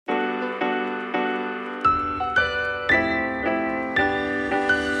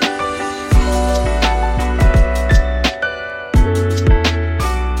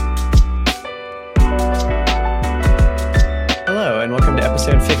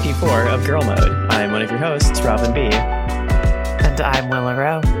IP4 of Girl Mode. I'm one of your hosts, Robin B. And I'm Willa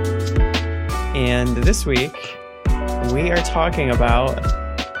Rowe. And this week, we are talking about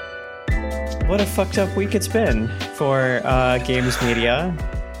what a fucked up week it's been for games media.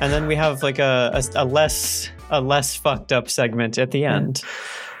 And then we have like a less fucked up segment at the end.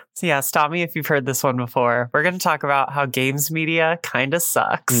 So yeah, stop me if you've heard this one before. We're going to talk about how games media kind of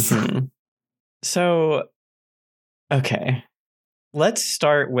sucks. Mm-hmm. So, okay. Let's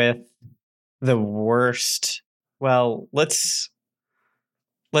start with the worst. Well, let's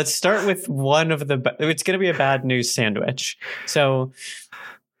start with one of the. It's going to be a bad news sandwich. So,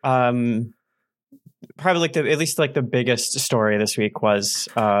 probably like at least the biggest story this week was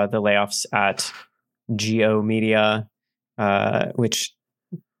the layoffs at Geo Media, which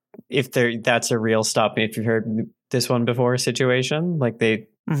that's a real stop me if you've heard this one before situation. Like they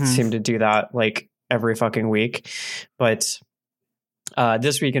seem to do that like every fucking week, but.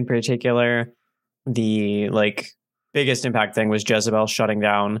 This week in particular, the biggest impact thing was Jezebel shutting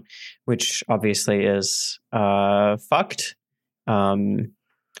down, which obviously is fucked.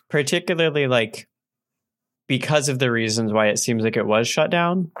 Particularly because of the reasons why it seems like it was shut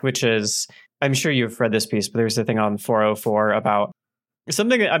down, which is, I'm sure you've read this piece, but there's a thing on 404 about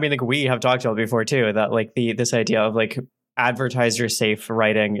something that, we have talked about before too, that this idea of advertiser safe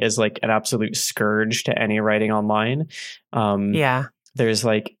writing is an absolute scourge to any writing online. Yeah. There's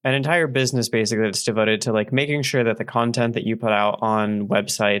an entire business basically that's devoted to making sure that the content that you put out on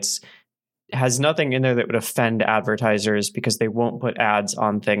websites has nothing in there that would offend advertisers because they won't put ads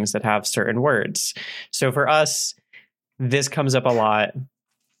on things that have certain words. So for us, this comes up a lot.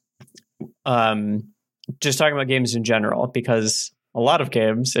 Just talking about games in general, because a lot of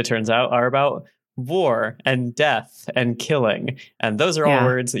games, it turns out, are about war and death and killing, and those are all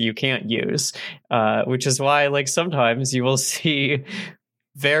words that you can't use, which is why sometimes you will see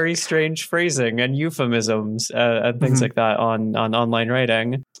very strange phrasing and euphemisms and things like that on online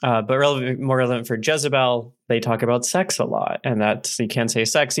writing, but more relevant for Jezebel, they talk about sex a lot, and that's, you can't say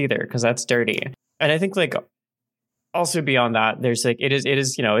sex either because that's dirty. And I think also beyond that, there's it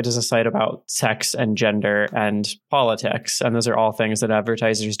is a site about sex and gender and politics, and those are all things that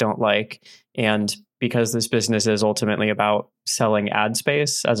advertisers don't like. And because this business is ultimately about selling ad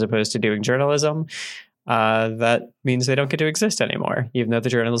space as opposed to doing journalism, that means they don't get to exist anymore, even though the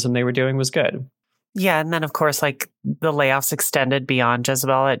journalism they were doing was good. Yeah, and then of course, the layoffs extended beyond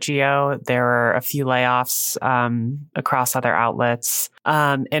Jezebel at Geo. There were a few layoffs across other outlets.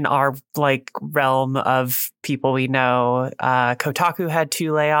 In our realm of people we know, Kotaku had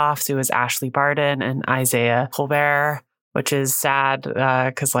 2 layoffs. It was Ashley Barden and Isaiah Colbert, which is sad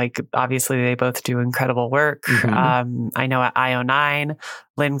because obviously they both do incredible work. I know at IO9,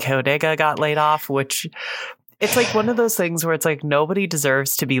 Lynn Kodega got laid off, which it's one of those things where it's nobody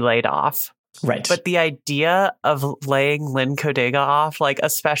deserves to be laid off. Right. But the idea of laying Lynn Kodega off,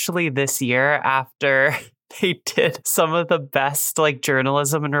 especially this year after they did some of the best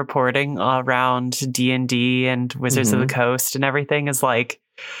journalism and reporting around D&D and Wizards of the Coast and everything, is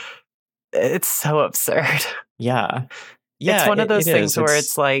it's so absurd. Yeah. It's one of those things where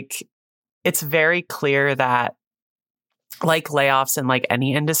it's it's very clear that layoffs in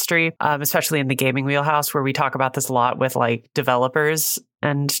any industry, especially in the gaming wheelhouse, where we talk about this a lot with developers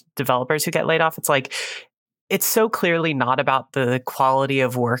and developers who get laid off. It's so clearly not about the quality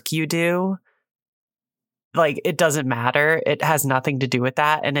of work you do. It doesn't matter. It has nothing to do with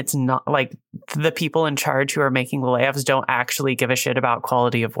that. And it's not the people in charge who are making the layoffs don't actually give a shit about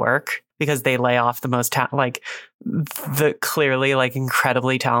quality of work, because they lay off the most the clearly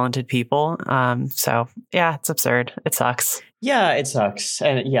incredibly talented people. So yeah, it's absurd. It sucks. Yeah, it sucks.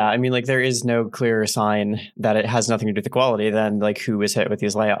 And yeah, there is no clearer sign that it has nothing to do with the quality than who was hit with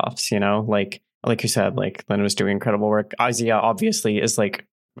these layoffs, like you said, Lynn was doing incredible work. Isaiah obviously is an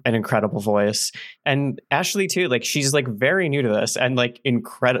incredible voice, and Ashley too. She's very new to this, and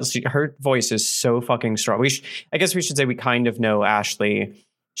incredible. Her voice is so fucking strong. I guess we should say we kind of know Ashley.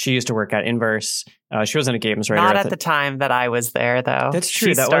 She used to work at Inverse. She wasn't a games writer. Not at the time that I was there, though. That's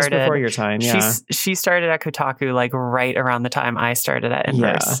true. That was before your time. Yeah. She started at Kotaku right around the time I started at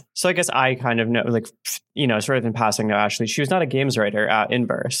Inverse. Yeah. So I guess I kind of know, sort of in passing though, Ashley, she was not a games writer at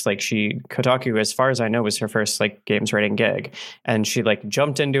Inverse. Kotaku, as far as I know, was her first games writing gig, and she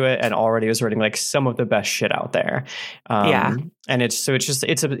jumped into it and already was writing some of the best shit out there. And it's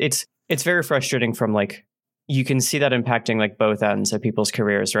very frustrating from you can see that impacting both ends of people's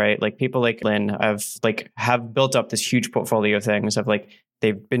careers, right? People like Lynn have built up this huge portfolio of things of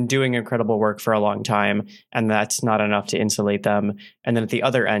they've been doing incredible work for a long time, and that's not enough to insulate them. And then at the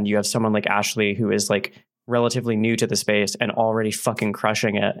other end, you have someone like Ashley, who is relatively new to the space and already fucking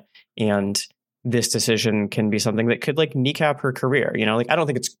crushing it. And this decision can be something that could like kneecap her career. You know, like I don't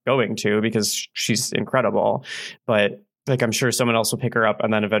think it's going to, because she's incredible, but like I'm sure someone else will pick her up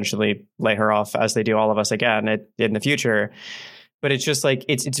and then eventually lay her off, as they do all of us again in the future. But it's just like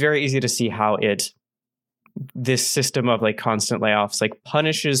it's very easy to see how this system of like constant layoffs like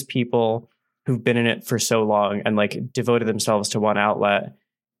punishes people who've been in it for so long and like devoted themselves to one outlet.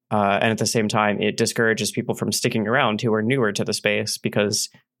 And at the same time, it discourages people from sticking around who are newer to the space, because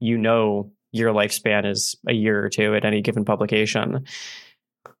you know your lifespan is a year or two at any given publication.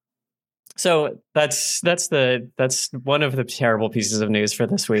 So that's one of the terrible pieces of news for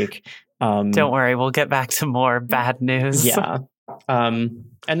this week. Don't worry, we'll get back to more bad news. Yeah.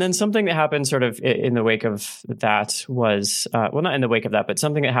 And then something that happened sort of in the wake of that was, well, not in the wake of that, but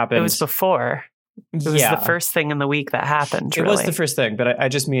something that happened. It was before. It was the first thing in the week that happened. It was the first thing, but I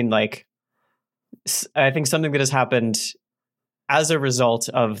just mean like, I think something that has happened as a result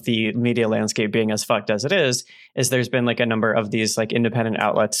of the media landscape being as fucked as it is there's been like a number of these like independent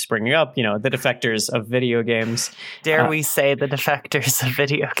outlets springing up, you know, the defectors of video games. Dare we say the defectors of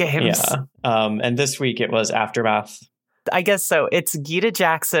video games? Yeah. And this week it was Aftermath. I guess so. It's Gita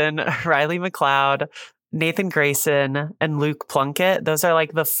Jackson, Riley McLeod, Nathan Grayson, and Luke Plunkett. Those are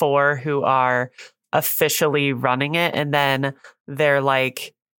like the four who are officially running it. And then they're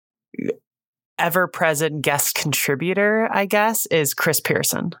like ever-present guest contributor, I guess, is Chris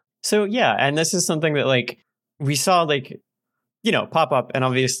Pearson. So yeah, and this is something that like we saw like, you know, pop up, and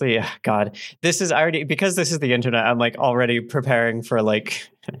obviously, God, this is already, because this is the internet, I'm like already preparing for like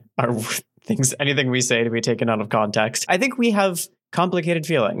our things, anything we say to be taken out of context. I think we have complicated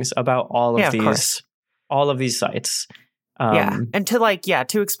feelings about all of these sites. And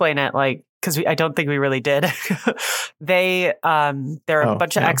to explain it, like, because I don't think we really did. There are a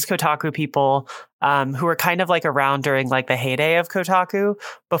bunch of ex-Kotaku people who were kind of like around during like the heyday of Kotaku,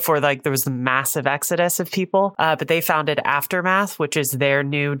 before like there was the massive exodus of people. But they founded Aftermath, which is their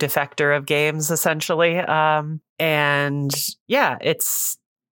new defector of games, essentially. And yeah,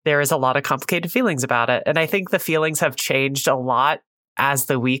 there is a lot of complicated feelings about it. And I think the feelings have changed a lot as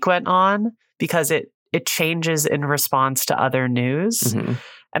the week went on, because it changes in response to other news. Mm-hmm.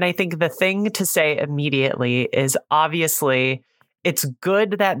 And I think the thing to say immediately is, obviously, it's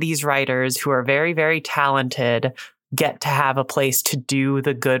good that these writers who are very, very talented get to have a place to do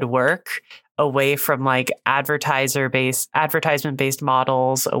the good work, away from like advertisement-based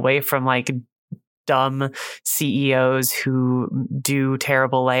models, away from like dumb CEOs who do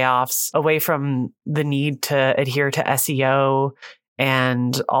terrible layoffs, away from the need to adhere to SEO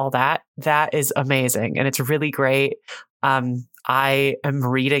and all that. That is amazing. And it's really great. I am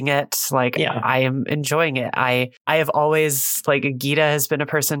reading it. Like, I am enjoying it. I have always, like, Gita has been a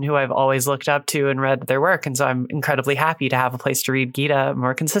person who I've always looked up to and read their work. And so I'm incredibly happy to have a place to read Gita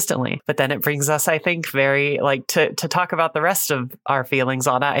more consistently. But then it brings us, I think, very, like, to talk about the rest of our feelings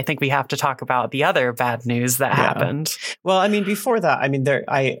on it. I think we have to talk about the other bad news that happened. Well, I mean, before that, I mean,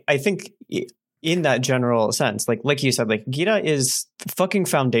 I think in that general sense, like you said, like, Gita is fucking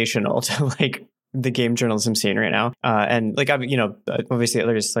foundational to, like, the game journalism scene right now. And like, obviously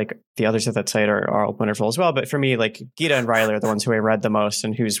there's like the others at that site are all wonderful as well. But for me, like, Gita and Riley are the ones who I read the most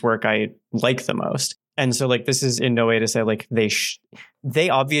and whose work I like the most. And so like, this is in no way to say like they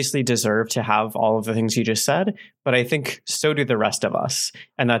obviously deserve to have all of the things you just said, but I think so do the rest of us.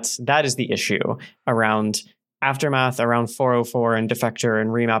 And that is the issue around Aftermath, around 404 and Defector and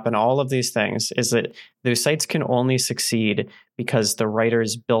Remap and all of these things, is that those sites can only succeed because the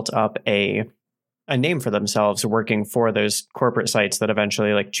writers built up a name for themselves working for those corporate sites that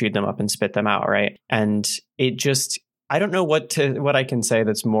eventually like chewed them up and spit them out, right? And it just, I don't know what I can say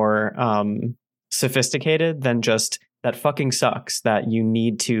that's more sophisticated than just that fucking sucks that you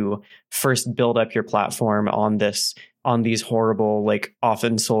need to first build up your platform on these horrible, like,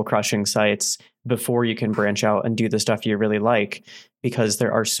 often soul-crushing sites before you can branch out and do the stuff you really like, because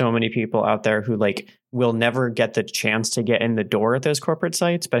there are so many people out there who like will never get the chance to get in the door at those corporate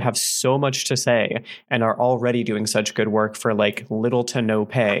sites, but have so much to say and are already doing such good work for like little to no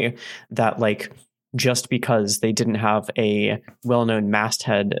pay, that like, just because they didn't have a well-known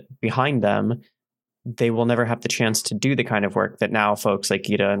masthead behind them, they will never have the chance to do the kind of work that now folks like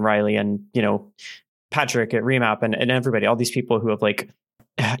Gita and Riley and, you know, Patrick at Remap and everybody, all these people who have like,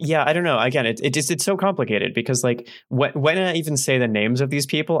 I don't know. Again, it's so complicated, because like when I even say the names of these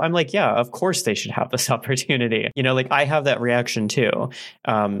people, I'm like, yeah, of course they should have this opportunity. You know, like I have that reaction too.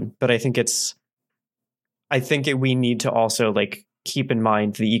 But I think we need to also like keep in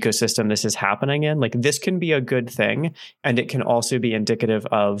mind the ecosystem this is happening in. Like, this can be a good thing, and it can also be indicative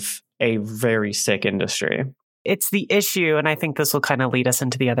of a very sick industry. It's the issue, and I think this will kind of lead us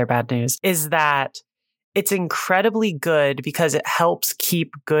into the other bad news, is that it's incredibly good because it helps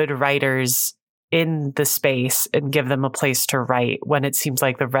keep good writers in the space and give them a place to write when it seems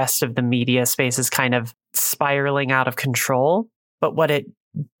like the rest of the media space is kind of spiraling out of control. But what it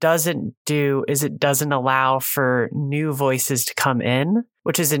doesn't do is it doesn't allow for new voices to come in,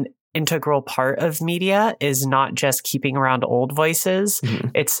 which is an integral part of media, is not just keeping around old voices. Mm-hmm.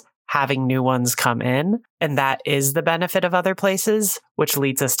 It's having new ones come in. And that is the benefit of other places, which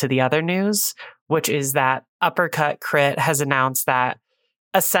leads us to the other news, which is that Uppercut Crit has announced that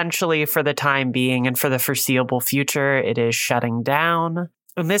essentially for the time being and for the foreseeable future, it is shutting down.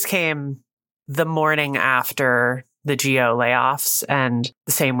 And this came the morning after the Geo layoffs and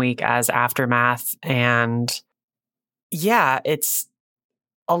the same week as Aftermath. And yeah, it's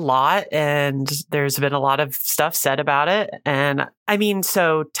a lot, and there's been a lot of stuff said about it. And I mean,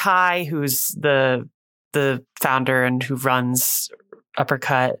 so Ty, who's the founder and who runs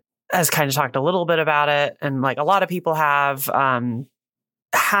Uppercut, has kind of talked a little bit about it. And like a lot of people have,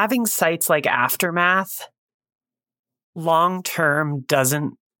 having sites like Aftermath long-term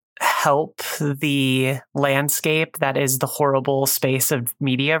doesn't help the landscape that is the horrible space of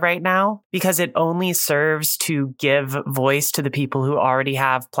media right now, because it only serves to give voice to the people who already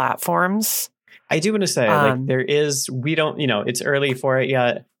have platforms. I do want to say, we don't, it's early for it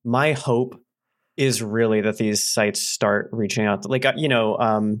yet. My hope is really that these sites start reaching out. Like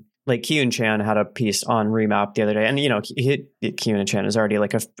Kyun Chan had a piece on Remap the other day, and Kyun Chan is already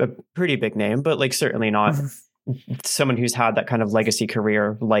like a pretty big name, but like certainly not someone who's had that kind of legacy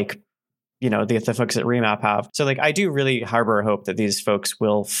career like the folks at Remap have. So like I do really harbor hope that these folks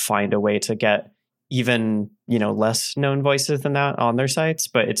will find a way to get even less known voices than that on their sites,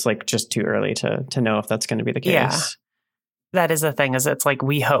 but it's like just too early to know if that's going to be the case. Yeah. That is the thing, is it's like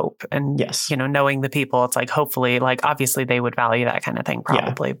we hope, and yes, knowing the people, it's like hopefully, like obviously they would value that kind of thing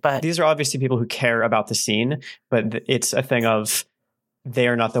probably. Yeah. But these are obviously people who care about the scene, but it's a thing of they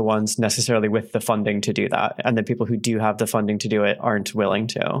are not the ones necessarily with the funding to do that, and the people who do have the funding to do it aren't willing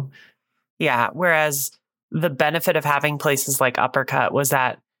to. Yeah, whereas the benefit of having places like Uppercut was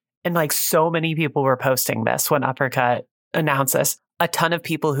that, and like so many people were posting this when Uppercut announced this, a ton of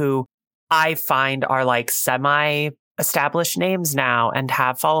people who I find are like semi-established names now and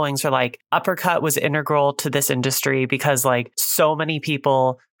have followings are like, Uppercut was integral to this industry because like so many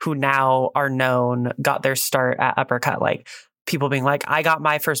people who now are known got their start at Uppercut. Like people being like, I got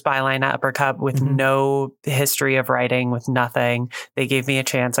my first byline at Uppercut with no history of writing, with nothing. They gave me a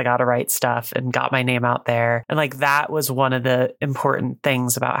chance. I got to write stuff and got my name out there. And like that was one of the important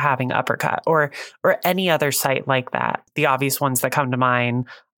things about having Uppercut or any other site like that. The obvious ones that come to mind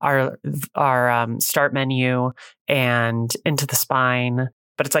are Start Menu and Into the Spine.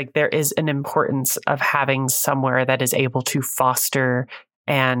 But it's like there is an importance of having somewhere that is able to foster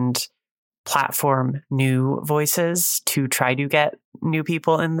and platform new voices to try to get new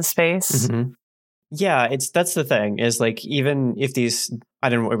people in the space. Mm-hmm. Yeah, that's the thing, is like, even if these, I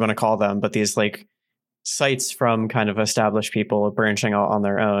don't know what we want to call them, but these like sites from kind of established people branching out on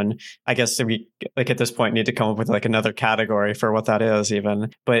their own, I guess we like at this point need to come up with like another category for what that is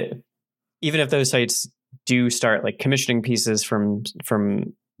even. But even if those sites do start like commissioning pieces from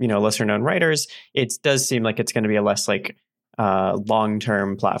lesser known writers, it does seem like it's going to be a less like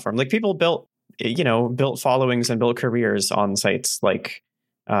long-term platform. Like people built followings and built careers on sites like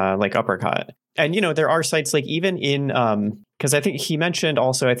Uppercut. And, there are sites like even in, because I think he mentioned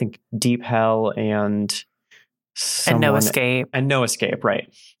also, I think Deep Hell and No Escape. And No Escape,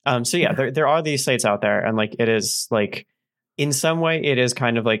 right. So yeah, there are these sites out there, and like it is like, in some way, it is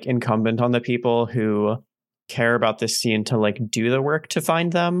kind of like incumbent on the people who care about this scene to like do the work to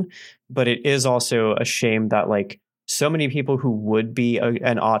find them. But it is also a shame that like so many people who would be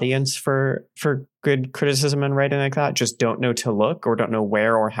an audience for good criticism and writing like that just don't know to look or don't know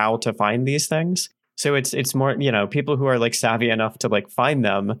where or how to find these things. So it's more, people who are like savvy enough to like find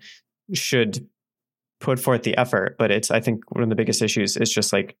them should put forth the effort. But I think one of the biggest issues is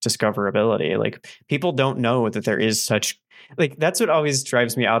just like discoverability. Like people don't know that there is such, like, that's what always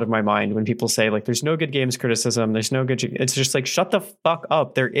drives me out of my mind when people say like, there's no good games criticism. There's no good. It's just like, shut the fuck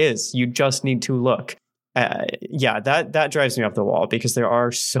up. There is, you just need to look. That drives me up the wall, because there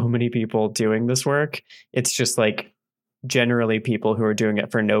are so many people doing this work. It's just like generally people who are doing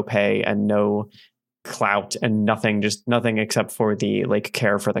it for no pay and no clout and nothing except for the like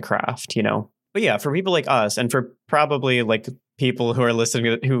care for the craft, But yeah, for people like us, and for probably like people who are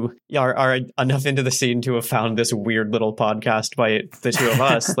listening, who are enough into the scene to have found this weird little podcast by the two of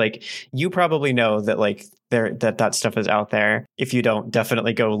us, like, you probably know that like that stuff is out there. If you don't,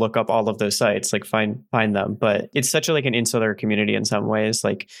 definitely go look up all of those sites, like find them. But it's such a, like, an insular community in some ways.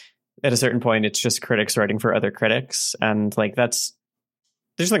 Like, at a certain point, it's just critics writing for other critics, and like there's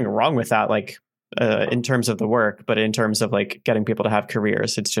nothing wrong with that, like in terms of the work, but in terms of like getting people to have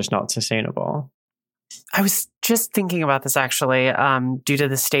careers, it's just not sustainable. I was just thinking about this actually, due to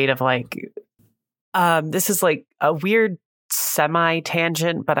the state of like, this is like a weird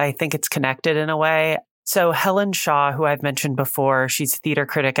semi-tangent, but I think it's connected in a way. So Helen Shaw, who I've mentioned before, she's a theater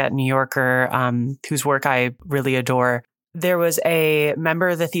critic at New Yorker, whose work I really adore. There was a member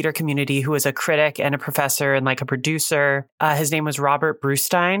of the theater community who was a critic and a professor and like a producer. His name was Robert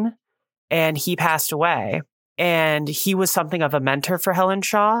Brustein, and he passed away. And he was something of a mentor for Helen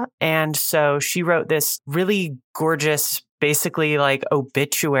Shaw. And so she wrote this really gorgeous, basically like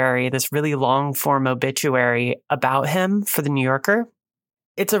obituary, this really long form obituary about him for the New Yorker.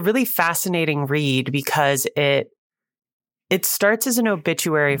 It's a really fascinating read because it starts as an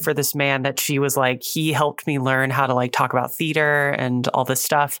obituary for this man that she was like, he helped me learn how to like talk about theater and all this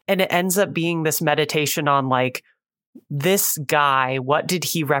stuff. And it ends up being this meditation on like, this guy, what did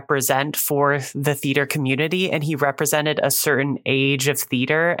he represent for the theater community? And he represented a certain age of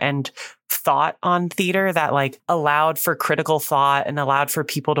theater and thought on theater that like allowed for critical thought and allowed for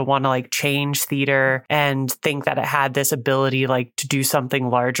people to want to like change theater and think that it had this ability like to do something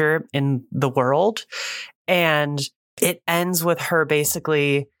larger in the world. And it ends with her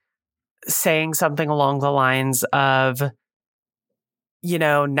basically saying something along the lines of, you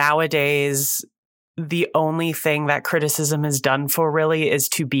know, nowadays, the only thing that criticism is done for really is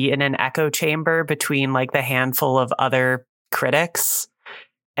to be in an echo chamber between like the handful of other critics.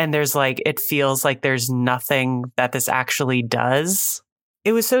 And there's like, it feels like there's nothing that this actually does.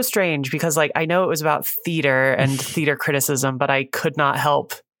 It was so strange because like, I know it was about theater and theater criticism, but I could not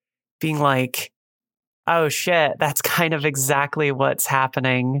help being like, oh shit, that's kind of exactly what's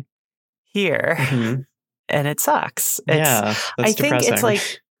happening here. Mm-hmm. And it sucks. I think it's like,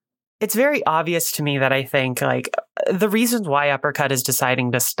 it's very obvious to me that I think like the reasons why Uppercut is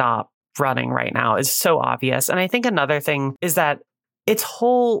deciding to stop running right now is so obvious. And I think another thing is that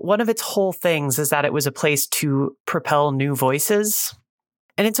one of its whole things is that it was a place to propel new voices.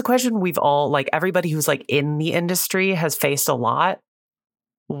 And it's a question we've all, like everybody who's like in the industry has faced a lot.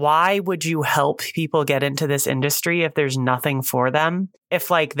 Why would you help people get into this industry if there's nothing for them?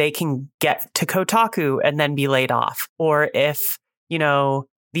 If like they can get to Kotaku and then be laid off, or if, you know,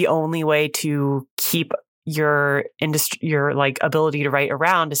 the only way to keep your industry, your like ability to write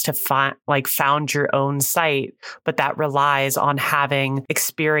around is to found your own site, but that relies on having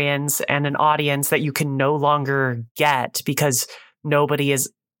experience and an audience that you can no longer get because nobody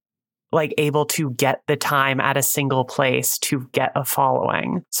is like able to get the time at a single place to get a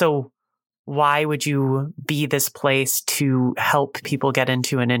following. So why would you be this place to help people get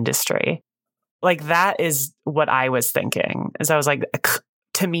into an industry? Like that is what I was thinking. As I was like,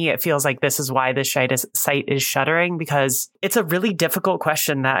 to me, it feels like this is why this site is shuttering, because it's a really difficult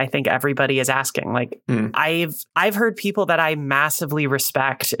question that I think everybody is asking. Like I've heard people that I massively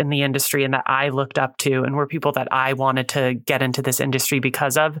respect in the industry and that I looked up to and were people that I wanted to get into this industry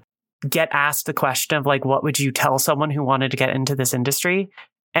because of, get asked the question of like, what would you tell someone who wanted to get into this industry?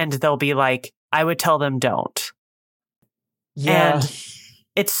 And they'll be like, I would tell them don't. Yeah. And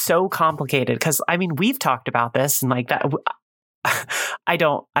it's so complicated because I mean, we've talked about this and like that. I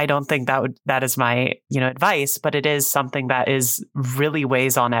don't think that is my, advice, but it is something that is really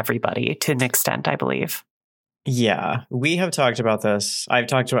weighs on everybody to an extent, I believe. Yeah, we have talked about this. I've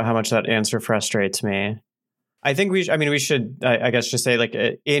talked about how much that answer frustrates me. I think we should, I guess, just say like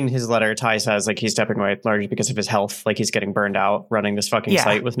in his letter, Ty says like he's stepping away largely because of his health. Like he's getting burned out running this fucking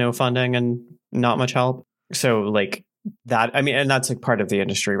site with no funding and not much help. So like that, I mean, and that's like part of the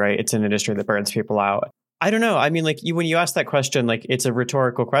industry, right? It's an industry that burns people out. I don't know. I mean, like when you ask that question, like it's a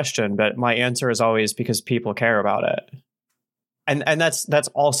rhetorical question, but my answer is always because people care about it. And that's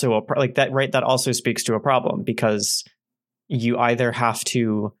also that also speaks to a problem because you either have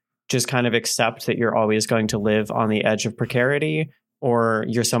to just kind of accept that you're always going to live on the edge of precarity, or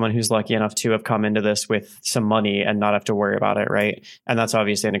you're someone who's lucky enough to have come into this with some money and not have to worry about it, right? And that's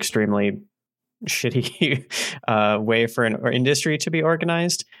obviously an extremely shitty way for an industry to be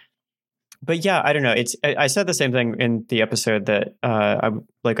organized. But yeah, I don't know. I said the same thing in the episode that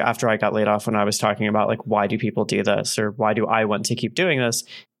after I got laid off when I was talking about like, why do people do this or why do I want to keep doing this?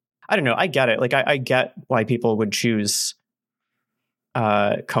 I don't know. I get it. Like I get why people would choose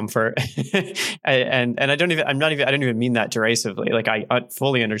comfort. and I don't even mean that derisively. Like, I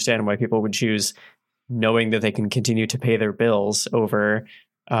fully understand why people would choose knowing that they can continue to pay their bills over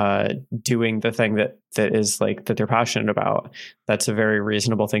doing the thing that is like that they're passionate about. That's a very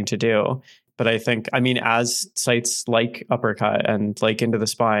reasonable thing to do. But I think, I mean, as sites like Uppercut and like Into the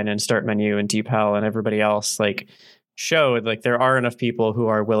Spine and Start Menu and Deep Hell and everybody else like showed, like there are enough people who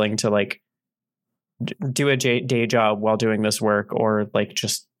are willing to like do a day job while doing this work, or like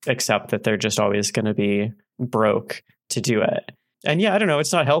just accept that they're just always going to be broke to do it. And yeah, I don't know,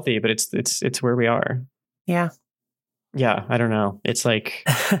 it's not healthy, but it's where we are. Yeah, I don't know. It's like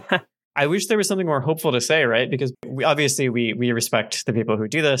I wish there was something more hopeful to say, right? Because we respect the people who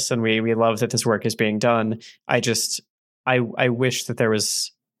do this, and we love that this work is being done. I wish that there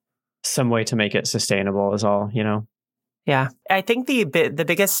was some way to make it sustainable is all, you know? Yeah. I think the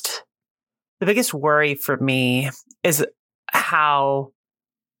biggest worry for me is how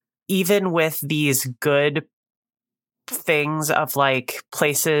even with these good things of like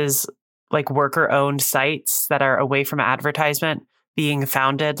places like worker owned sites that are away from advertisement being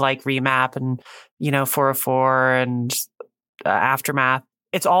founded, like Remap and, 404 and Aftermath,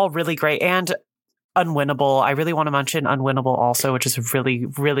 it's all really great. And Unwinnable, I really want to mention Unwinnable also, which is a really,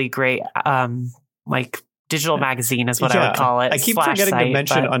 really great like digital magazine is what I would call it. I keep forgetting to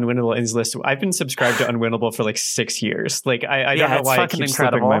mention Unwinnable in this list. I've been subscribed to Unwinnable for like 6 years. Like I don't know why it keeps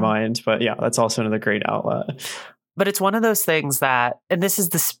slipping my mind, but yeah, that's also another great outlet. But it's one of those things that, and this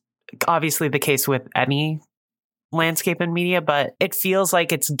is obviously the case with any landscape in media, but it feels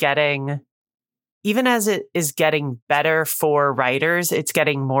like it's getting, even as it is getting better for writers, it's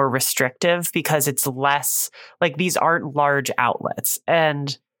getting more restrictive because it's less like these aren't large outlets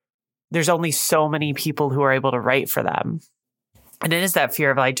and there's only so many people who are able to write for them. And it is that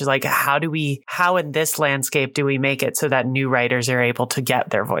fear of like, just like, how in this landscape do we make it so that new writers are able to get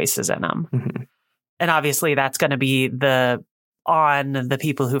their voices in them? Mm-hmm. And obviously that's going to be on the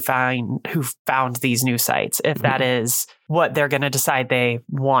people who found these new sites. If that is what they're going to decide they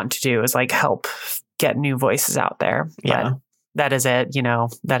want to do, is like help get new voices out there. Yeah. But that is it.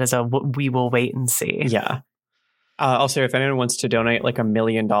 We will wait and see. Yeah. Also, if anyone wants to donate like $1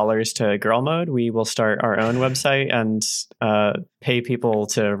 million to Girl Mode, we will start our own website and pay people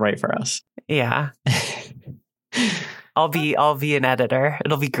to write for us. Yeah. I'll be an editor.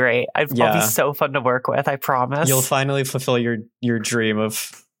 It'll be great. I'll be so fun to work with. I promise. You'll finally fulfill your dream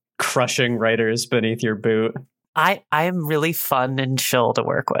of crushing writers beneath your boot. I am really fun and chill to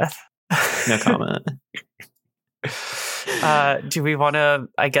work with. No comment. Do we want to,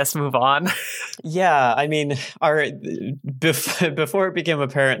 I guess, move on? Yeah, I mean, before it became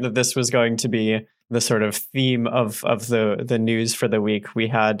apparent that this was going to be the sort of theme of the news for the week, we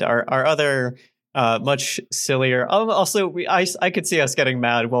had our other much sillier. Also, I could see us getting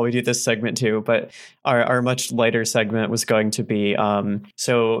mad while we do this segment too, but our much lighter segment was going to be.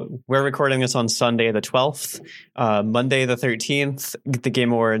 So we're recording this on Sunday the 12th. Monday the 13th, the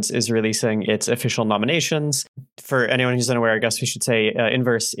Game Awards is releasing its official nominations. For anyone who's unaware, I guess we should say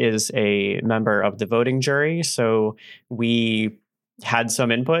Inverse is a member of the voting jury. So we had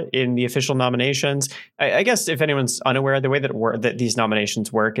some input in the official nominations. I guess if anyone's unaware, the way that these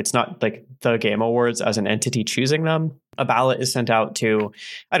nominations work, it's not like the Game Awards as an entity choosing them. A ballot is sent out to,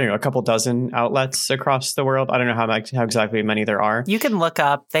 I don't know, a couple dozen outlets across the world. I don't know how exactly many there are. You can look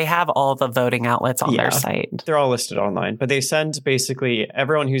up. They have all the voting outlets on their site. They're all listed online. But they send basically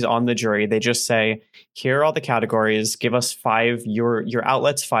everyone who's on the jury, they just say, here are all the categories. Give us your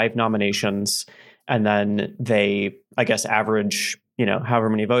outlet's 5 nominations. And then they, I guess, average, however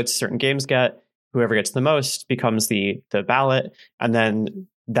many votes certain games get. Whoever gets the most becomes the ballot. And then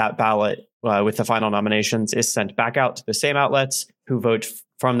that ballot with the final nominations is sent back out to the same outlets who vote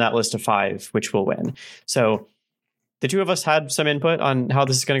from that list of 5, which will win. So the two of us had some input on how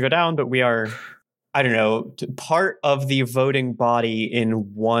this is going to go down, but we are, I don't know, part of the voting body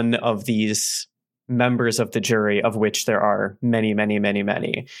in one of these members of the jury, of which there are many, many, many,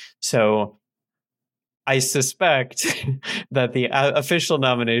 many. So I suspect that the official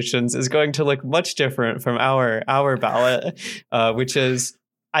nominations is going to look much different from our ballot, which is,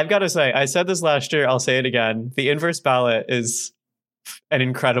 I've got to say, I said this last year, I'll say it again. The Inverse ballot is an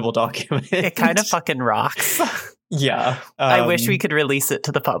incredible document. It kind of fucking rocks. Yeah. I wish we could release it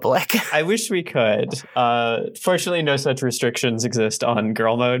to the public. I wish we could. Fortunately, no such restrictions exist on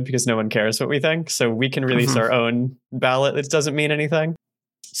Girl Mode because no one cares what we think. So we can release our own ballot that doesn't mean anything.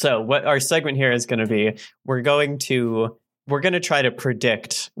 So what our segment here is going to be, we're going to try to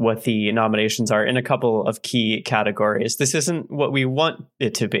predict what the nominations are in a couple of key categories. This isn't what we want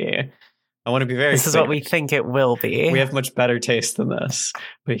it to be, I want to be very This is clear. what we think it will be. We have much better taste than this.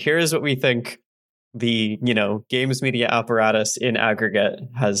 But here's what we think the, games media apparatus in aggregate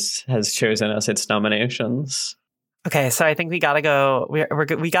has chosen as its nominations. Okay, so I think we gotta go.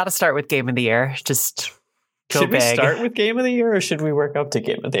 We gotta start with Game of the Year. Just go should big. We start with Game of the Year, or should we work up to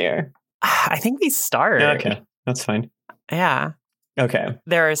Game of the Year? I think we start. Okay, that's fine. Yeah. Okay.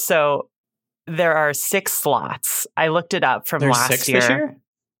 There are 6 slots. I looked it up from last 6 year. This year?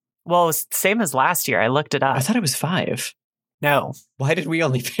 Well, it was the same as last year. I looked it up. I thought it was 5. No. Why did we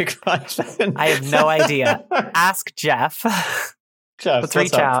only pick 5 then? I have no idea. Ask Jeff. Let's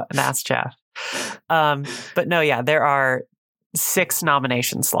reach out and ask Jeff. But no, yeah, there are 6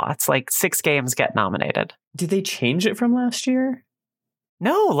 nomination slots. Like 6 games get nominated. Did they change it from last year?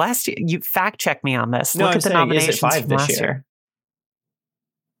 No, last year. You fact check me on this. No, Look at the nominations is it 5 from this last year.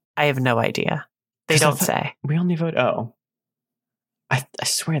 I have no idea. They don't say. We only vote. Oh, I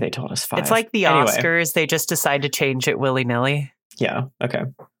swear they told us 5. It's like the Oscars. They just decide to change it willy nilly. Yeah. Okay.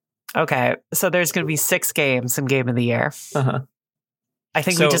 Okay. So there's going to be 6 games in Game of the Year. I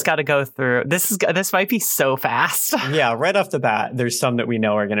think we just got to go through. This might be so fast. Yeah. Right off the bat, there's some that we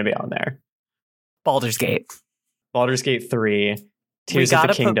know are going to be on there. Baldur's Gate 3. Tears we of the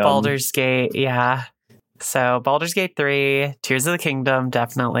gotta Kingdom. Put Baldur's Gate. Yeah. So Baldur's Gate 3, Tears of the Kingdom,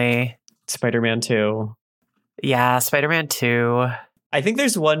 definitely. Spider-Man 2. Yeah. Spider-Man 2. I think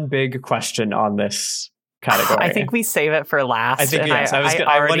there's one big question on this category. I think we save it for last. I think yes.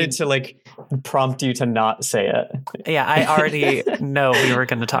 I wanted to prompt you to not say it. Yeah, I already know we were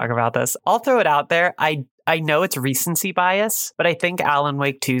going to talk about this. I'll throw it out there. I know it's recency bias, but I think Alan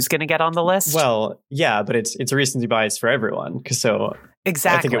Wake 2 is going to get on the list. Well, yeah, but it's recency bias for everyone. Exactly.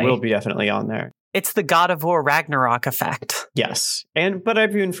 I think it will be definitely on there. It's the God of War Ragnarok effect. Yes. But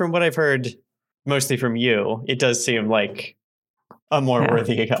from what I've heard, mostly from you, it does seem like a more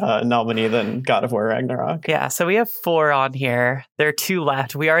worthy nominee than God of War Ragnarok. Yeah, so we have 4 on here. There are 2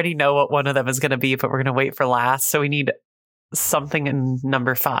 left. We already know what one of them is going to be, but we're going to wait for last. So we need something in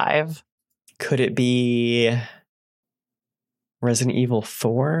number 5. Could it be Resident Evil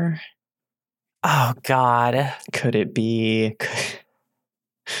 4? Oh, God. Could it be...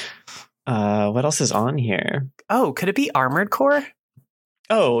 what else is on here? Oh, could it be Armored Core?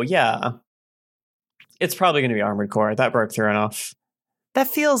 Oh, yeah. It's probably going to be Armored Core. That broke through enough. That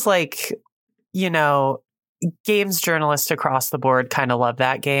feels like, games journalists across the board kind of love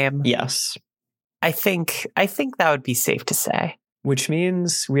that game. Yes. I think that would be safe to say. Which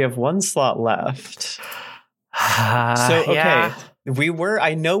means we have 1 slot left. Okay. Yeah.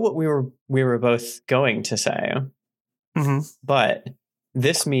 I know what we were both going to say. Mm-hmm. But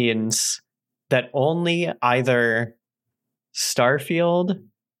this means that only either Starfield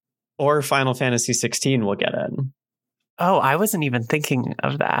or Final Fantasy 16 will get in. Oh, I wasn't even thinking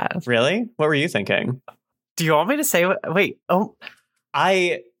of that. Really? What were you thinking? Do you want me to say wait, oh.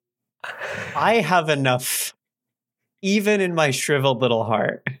 I have enough, even in my shriveled little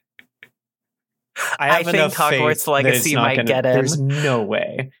heart. I think Hogwarts Legacy might get in. There's no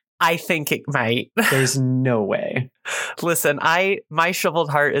way. I think it might. There's no way. Listen, my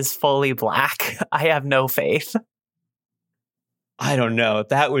shriveled heart is fully black. I have no faith. I don't know.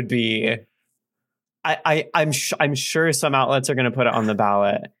 That would be... I'm sure some outlets are going to put it on the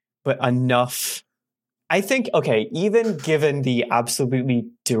ballot, but enough. I think, okay, even given the absolutely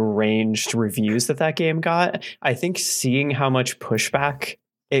deranged reviews that game got, I think seeing how much pushback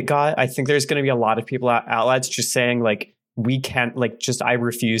it got, I think there's going to be a lot of people outlets just saying we can't, I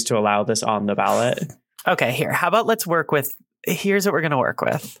refuse to allow this on the ballot. Okay, here. How about here's what we're going to work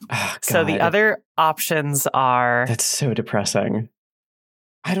with. Oh, so the other options are... That's so depressing.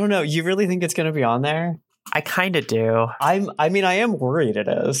 I don't know. You really think it's going to be on there? I kind of do. I am worried it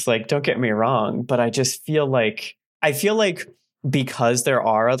is. Don't get me wrong, but I just feel like because there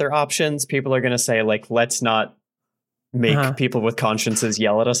are other options, people are going to say let's not make people with consciences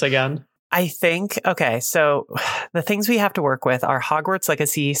yell at us again. I think, okay, so the things we have to work with are Hogwarts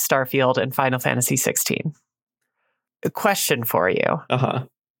Legacy, Starfield, and Final Fantasy 16. A question for you.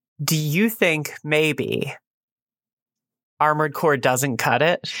 Do you think maybe Armored Core doesn't cut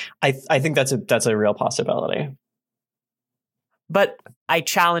it? I think that's a real possibility. But I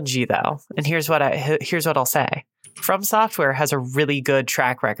challenge you though, and here's what I'll say. From Software has a really good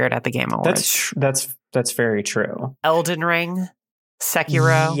track record at the Game Awards. That's very true. Elden Ring,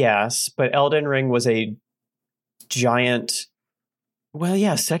 Sekiro. Yes, but Elden Ring was a giant... Well,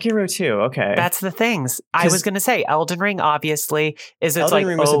 yeah, Sekiro too. Okay. That's the things. I was going to say Elden Ring obviously is Elden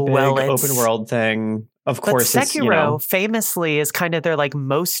Ring was a big open world thing. Of course, Sekiro famously is kind of their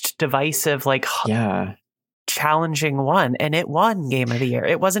most divisive challenging one, and it won Game of the Year.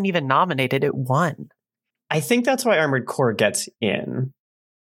 It wasn't even nominated, it won. I think that's why Armored Core gets in.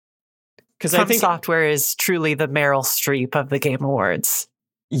 Because I think Software is truly the Meryl Streep of the Game Awards.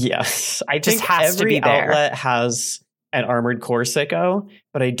 Yes. I think every outlet has an Armored Core sicko,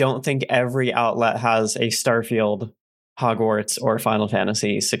 but I don't think every outlet has a Starfield, Hogwarts, or Final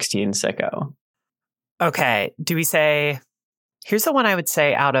Fantasy 16 sicko. Okay. Do we say... Here's the one I would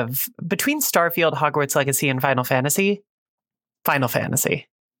say out of... Between Starfield, Hogwarts Legacy, and Final Fantasy. Final Fantasy.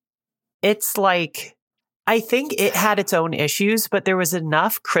 It's like... I think it had its own issues, but there was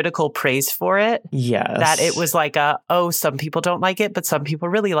enough critical praise for it that it was like some people don't like it, but some people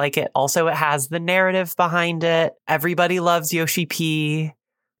really like it. Also, it has the narrative behind it. Everybody loves Yoshi P.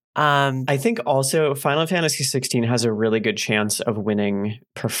 I think also Final Fantasy 16 has a really good chance of winning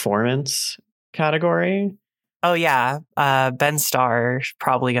performance category. Oh, yeah. Ben Starr is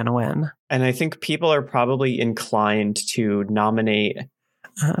probably going to win. And I think people are probably inclined to nominate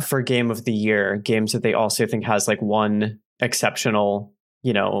for Game of the Year games that they also think has like one exceptional,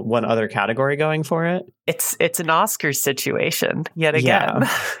 one other category going for it. It's an Oscar situation yet again.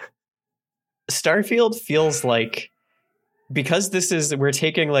 Yeah. Starfield feels like, because we're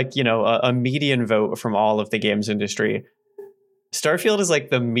taking like, a median vote from all of the games industry. Starfield is like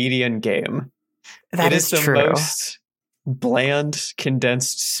the median game. That is the true. Most bland,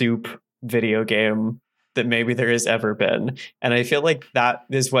 condensed soup video game that maybe there has ever been. And I feel like that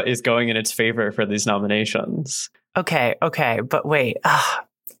is what is going in its favor for these nominations. Okay. But wait.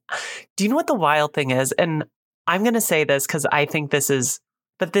 Do you know what the wild thing is? And I'm going to say this because I think this is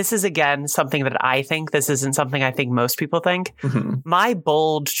again something that I think. This isn't something I think most people think. Mm-hmm. My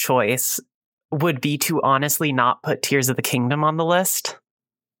bold choice would be to honestly not put Tears of the Kingdom on the list.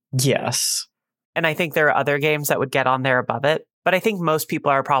 Yes. And I think there are other games that would get on there above it. But I think most people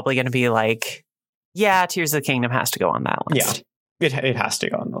are probably going to be like, yeah, Tears of the Kingdom has to go on that list. Yeah, it has to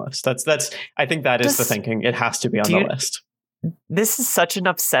go on the list. That's. I think that is the thinking. It has to be on the list. This is such an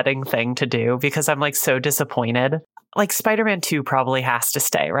upsetting thing to do because I'm like so disappointed. Like Spider-Man 2 probably has to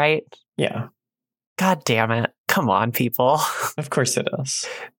stay, right? Yeah. God damn it. Come on, people. Of course it is.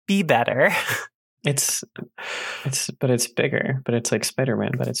 Be better. It's bigger, but it's like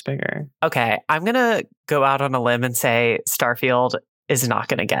Spider-Man, but it's bigger. Okay, I'm going to go out on a limb and say Starfield is not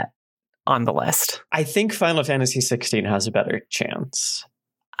going to get on the list. I think Final Fantasy 16 has a better chance.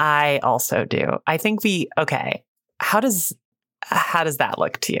 I also do. I think how does that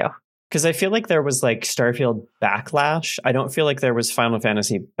look to you? Because I feel like there was like Starfield backlash. I don't feel like there was Final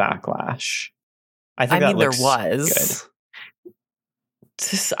Fantasy backlash. I think there was. Good.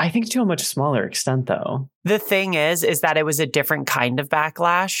 I think to a much smaller extent, though. The thing is that it was a different kind of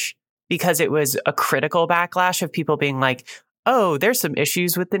backlash because it was a critical backlash of people being like, oh, there's some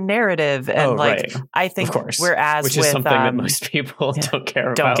issues with the narrative. And right. I think, of course. Whereas which is something that most people don't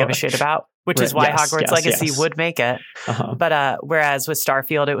care about. Don't give a shit about, which is why Hogwarts Legacy would make it. Uh-huh. But whereas with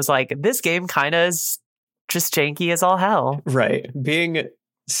Starfield, it was like, this game kind of is just janky as all hell. Right. Being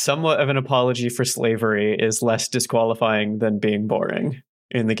somewhat of an apology for slavery is less disqualifying than being boring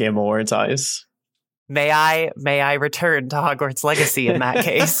in the Game Awards' eyes. May I return to Hogwarts Legacy in that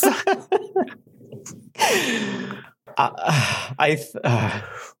case?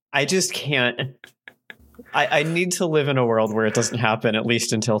 I just can't. I need to live in a world where it doesn't happen, at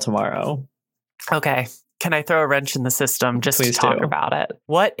least until tomorrow. Okay. Can I throw a wrench in the system just Please to talk do. about it?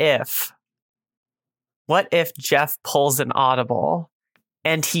 What if Jeff pulls an audible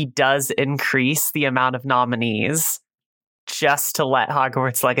and he does increase the amount of nominees just to let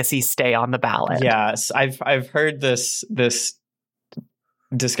Hogwarts Legacy stay on the ballot? Yes, I've heard this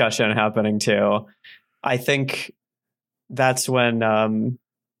discussion happening too. I think that's when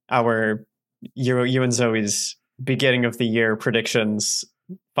our you and Zoe's beginning of the year predictions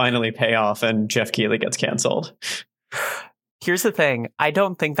finally pay off and Jeff Keighley gets canceled. Here's the thing. I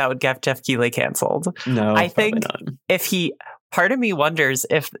don't think that would get Jeff Keighley canceled. No, I think not. Part of me wonders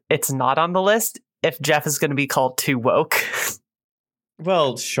if it's not on the list, if Jeff is going to be called too woke.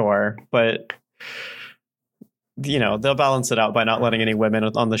 Well, sure, but they'll balance it out by not letting any women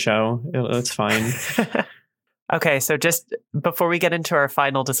on the show. It's fine. Okay, so just before we get into our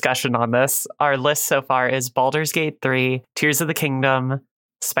final discussion on this, our list so far is Baldur's Gate 3, Tears of the Kingdom,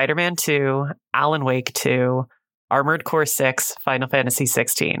 Spider-Man 2, Alan Wake 2, Armored Core 6, Final Fantasy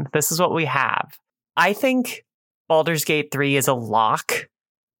 16. This is what we have. I think Baldur's Gate 3 is a lock.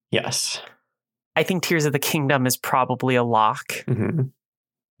 Yes. I think Tears of the Kingdom is probably a lock. Mm-hmm.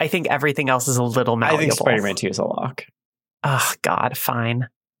 I think everything else is a little malleable. I think Spider-Man 2 is a lock. Oh, God, fine.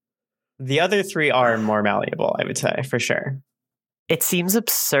 The other three are more malleable, I would say, for sure. it seems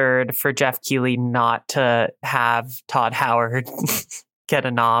absurd for Jeff Keighley not to have Todd Howard get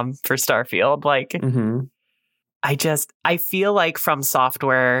a nom for Starfield. Like, I feel like From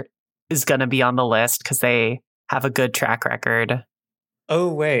Software is going to be on the list because they have a good track record. Oh,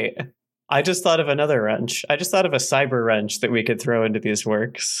 wait. I just thought of another wrench. I just thought of a cyber wrench that we could throw into these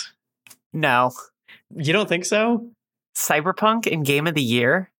works. No. You don't think so? Cyberpunk in Game of the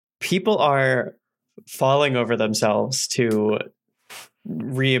Year? People are falling over themselves to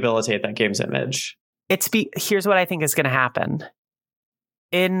rehabilitate that game's image. Here's what I think is going to happen.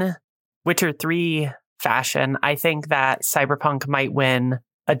 In Witcher 3 fashion, I think that Cyberpunk might win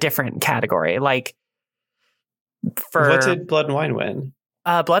a different category. Like, what did Blood and Wine win?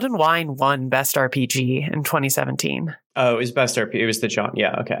 Blood and Wine won Best RPG in 2017. Oh, it was Best RPG. It was the John.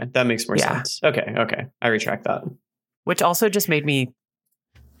 Yeah, okay. That makes more sense. Okay. I retract that. Which also just made me...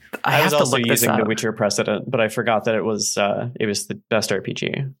 I was also using the Witcher precedent, but I forgot that it was the Best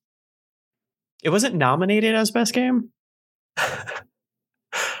RPG. It wasn't nominated as Best Game?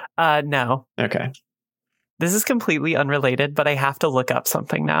 No. Okay. This is completely unrelated, but I have to look up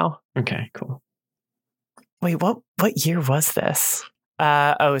something now. Okay, cool. Wait, what year was this?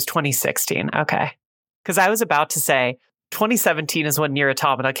 It was 2016. Okay. Because I was about to say 2017 is when Nier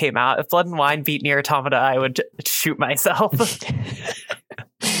Automata came out. If Blood and Wine beat Nier Automata, I would shoot myself.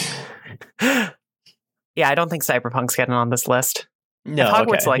 Yeah, I don't think Cyberpunk's getting on this list. No, if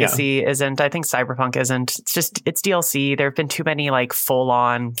Hogwarts Legacy isn't. I think Cyberpunk isn't. It's DLC. There have been too many like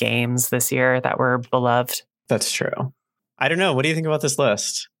full-on games this year that were beloved. That's true. I don't know. What do you think about this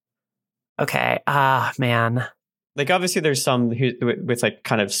list? Okay. Man. Like, obviously, there's some with like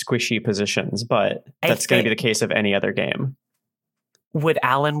kind of squishy positions, but that's going to be the case of any other game. Would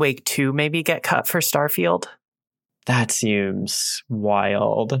Alan Wake 2 maybe get cut for Starfield? That seems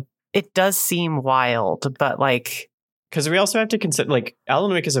wild. It does seem wild, but like... Because we also have to consider, like,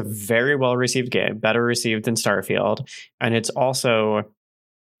 Alan Wake is a very well-received game, better received than Starfield. And it's also...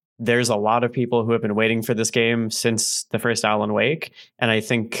 There's a lot of people who have been waiting for this game since the first Alan Wake. And I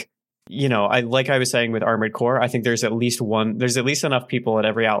think, you know, I was saying with Armored Core, I think there's at least enough people at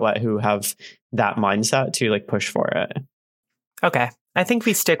every outlet who have that mindset to, like, push for it. Okay. I think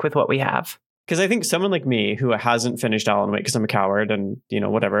we stick with what we have. Because I think someone like me who hasn't finished Alan Wake because I'm a coward and, you know,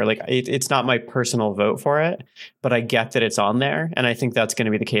 whatever, like it's not my personal vote for it, but I get that it's on there. And I think that's going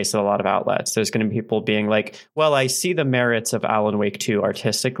to be the case at a lot of outlets. There's going to be people being like, well, I see the merits of Alan Wake 2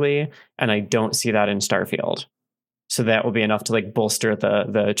 artistically, and I don't see that in Starfield. So that will be enough to like bolster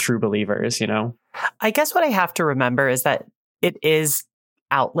the true believers, you know? I guess what I have to remember is that it is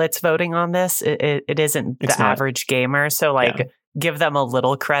outlets voting on this. It isn't the average gamer. So like... Yeah. Give them a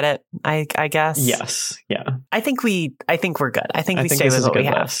little credit, I guess. Yes. Yeah. I think we're good. I think we stay with what we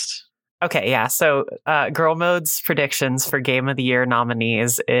have. List. Okay. Yeah. So, Girl Mode's predictions for Game of the Year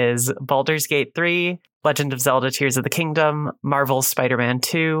nominees is Baldur's Gate 3, Legend of Zelda: Tears of the Kingdom, Marvel's Spider-Man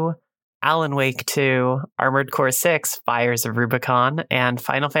 2, Alan Wake 2, Armored Core 6, Fires of Rubicon, and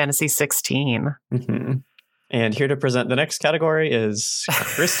Final Fantasy 16. Mm-hmm. And here to present the next category is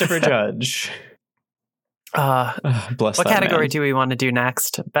Christopher Judge. Bless what category do we want to do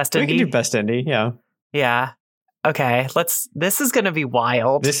next? Best indie? We can do best indie, yeah. Yeah. Okay. This is going to be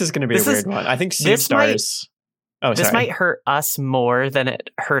wild. This is going to be a weird one. I think Sea of Stars... This might hurt us more than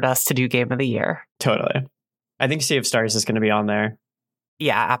it hurt us to do Game of the Year. Totally. I think Sea of Stars is going to be on there.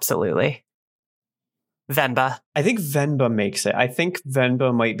 Yeah, absolutely. Venba. I think Venba makes it. I think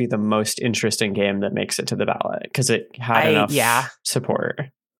Venba might be the most interesting game that makes it to the ballot because it had enough support.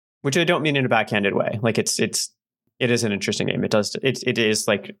 Which I don't mean in a backhanded way. Like it is an interesting game. It is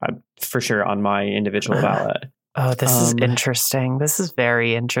like for sure on my individual ballot. Oh, this is interesting. This is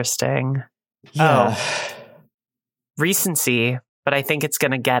very interesting. Yeah. Recency, but I think it's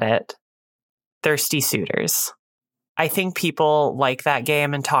going to get it. Thirsty Suitors. I think people like that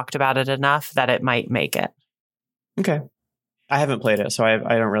game and talked about it enough that it might make it. Okay. I haven't played it, so I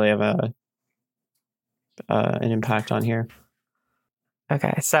don't really have an impact on here.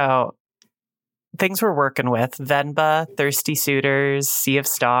 Okay, so things we're working with: Venba, Thirsty Suitors, Sea of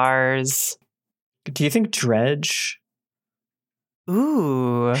Stars. Do you think Dredge?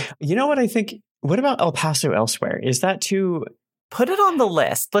 Ooh. You know what I think? What about El Paso Elsewhere? Is that too... Put it on the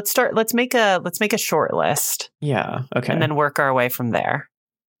list. Let's make a short list. Yeah, okay. And then work our way from there.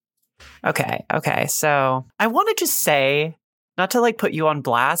 Okay, so I want to just say... Not to like put you on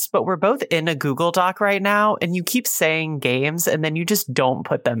blast, but we're both in a Google Doc right now, and you keep saying games, and then you just don't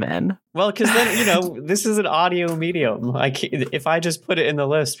put them in. Well, because then, you know, this is an audio medium. If I just put it in the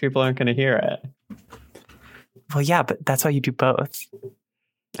list, people aren't going to hear it. Well, yeah, but that's why you do both.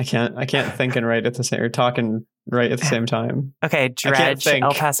 I can't think and write at the same, or talk and right at the same time. Okay, Dredge,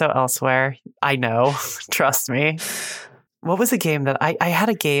 El Paso Elsewhere. I know. Trust me. What was a game that I had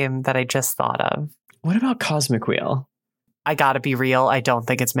a game that I just thought of? What about Cosmic Wheel? I gotta be real. I don't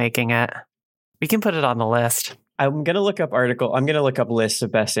think it's making it. We can put it on the list. I'm going to look up lists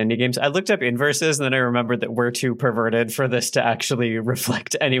of best indie games. I looked up Inverses, and then I remembered that we're too perverted for this to actually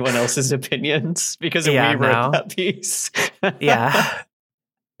reflect anyone else's opinions because we wrote that piece. Yeah.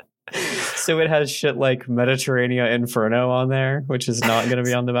 So it has shit like Mediterranean Inferno on there, which is not going to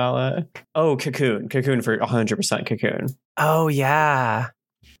be on the ballot. Oh, Cocoon for 100% Cocoon. Oh, yeah.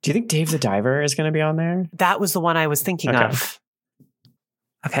 Do you think Dave the Diver is going to be on there? That was the one I was thinking of.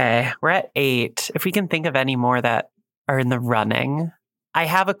 Okay, we're at 8. If we can think of any more that are in the running. I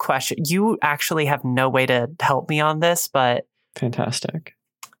have a question. You actually have no way to help me on this, but... Fantastic.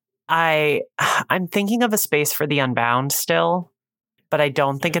 I'm thinking of A Space for the Unbound still, but I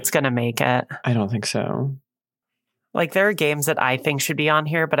don't think it's going to make it. I don't think so. Like, there are games that I think should be on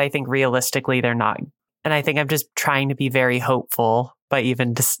here, but I think realistically they're not. And I think I'm just trying to be very hopeful by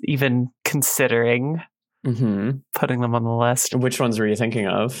even considering putting them on the list. Which ones were you thinking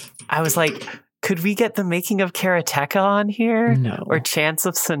of? I was like, could we get The Making of Karateka on here? No. Or Chance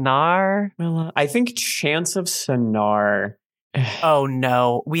of Sonar? Well, I think Chance of Sonar... Oh,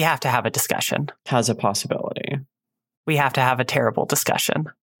 no. We have to have a discussion. Has a possibility. We have to have a terrible discussion.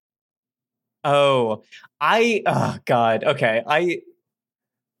 Oh, God. Okay. Do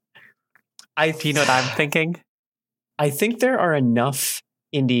you know what I'm thinking? I think there are enough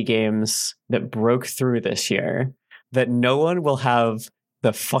indie games that broke through this year that no one will have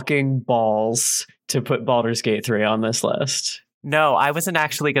the fucking balls to put Baldur's Gate 3 on this list. No, I wasn't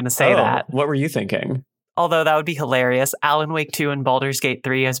actually going to say that. What were you thinking? Although that would be hilarious. Alan Wake 2 and Baldur's Gate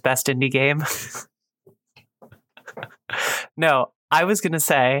 3 as best indie game. No, I was going to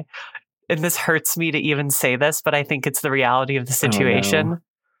say, and this hurts me to even say this, but I think it's the reality of the situation. Oh, no.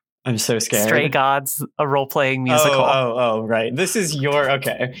 I'm so scared. Stray Gods, a role-playing musical. Oh, right. This is your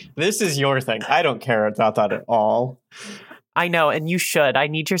thing. I don't care about that at all. I know, and you should. I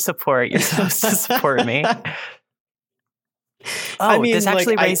need your support. You're supposed to support me. This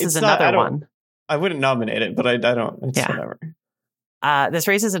actually raises another one. I wouldn't nominate it, but I don't. It's whatever. This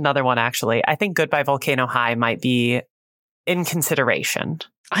raises another one, actually. I think Goodbye Volcano High might be in consideration.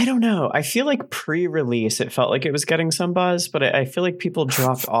 I don't know. I feel like pre-release, it felt like it was getting some buzz, but I feel like people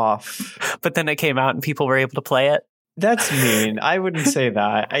dropped off. But then it came out and people were able to play it. That's mean. I wouldn't say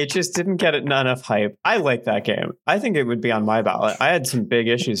that. I just didn't get it enough hype. I like that game. I think it would be on my ballot. I had some big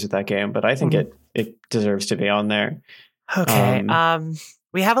issues with that game, but I think it deserves to be on there. Okay.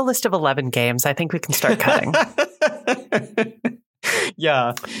 We have a list of 11 games. I think we can start cutting.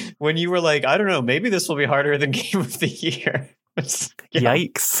 Yeah. When you were like, I don't know, maybe this will be harder than Game of the Year.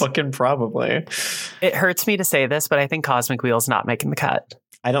 Yikes. Fucking probably. It hurts me to say this, but I think Cosmic Wheel's not making the cut.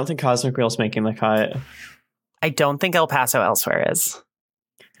 I don't think Cosmic Wheel's making the cut. I don't think El Paso Elsewhere is.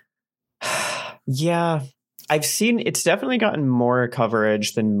 Yeah. I've seen it's definitely gotten more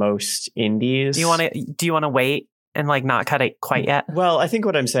coverage than most indies. Do you want to wait and like not cut it quite yet? Well, I think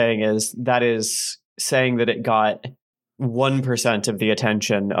what I'm saying is saying that it got 1% of the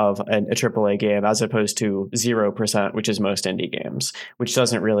attention of a AAA game as opposed to 0%, which is most indie games, which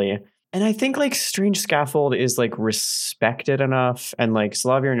doesn't really. And I think like Strange Scaffold is like respected enough, and like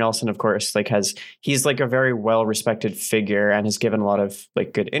Slavier Nelson, of course, like he's like a very well respected figure and has given a lot of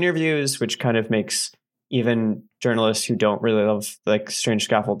like good interviews, which kind of makes even journalists who don't really love like Strange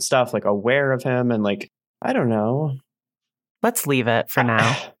Scaffold stuff like aware of him. And like, I don't know. Let's leave it for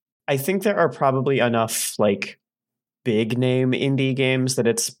now. I think there are probably enough like big name indie games that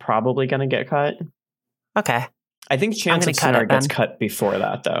it's probably going to get cut. Okay. I think Chance of Sonar gets cut before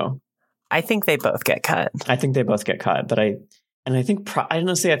that, though. I think they both get cut. I think they both get cut, but I think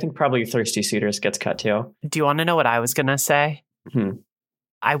honestly, I think probably Thirsty Suitors gets cut too. Do you want to know what I was going to say?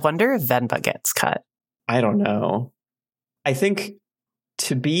 I wonder if Venba gets cut. I don't know. I think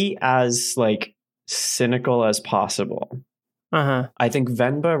to be as like cynical as possible, I think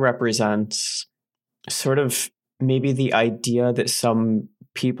Venba represents sort of maybe the idea that some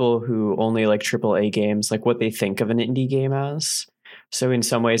people who only like AAA games, like what they think of an indie game as. So in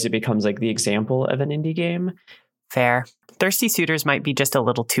some ways it becomes like the example of an indie game. Fair. Thirsty Suitors might be just a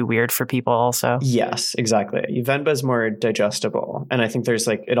little too weird for people also. Yes, exactly. Venba is more digestible. And I think there's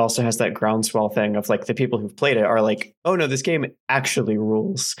like, it also has that groundswell thing of like the people who've played it are like, oh no, this game actually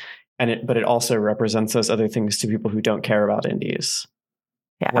rules. But it also represents those other things to people who don't care about indies.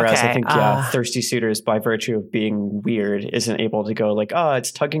 Yeah. Whereas okay. I think, Thirsty Suitors, by virtue of being weird, isn't able to go like, oh,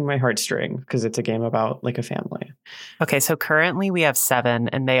 it's tugging my heartstring, because it's a game about like a family. Okay, so currently we have 7,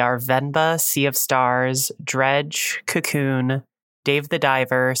 and they are Venba, Sea of Stars, Dredge, Cocoon, Dave the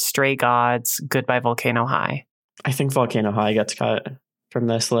Diver, Stray Gods, Goodbye Volcano High. I think Volcano High gets cut from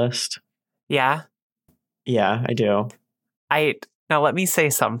this list. Yeah? Yeah, I do. Now let me say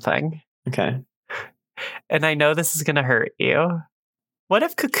something. Okay. And I know this is going to hurt you. What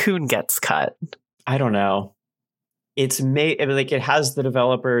if Cocoon gets cut? I don't know. It's made, I mean, like, it has the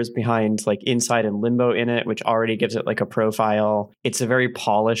developers behind like Inside and Limbo in it, which already gives it like a profile. It's a very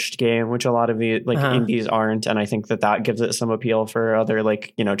polished game, which a lot of the like indies aren't, and I think that gives it some appeal for other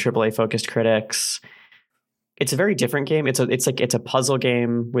like, you know, AAA focused critics. It's a very different game. It's a puzzle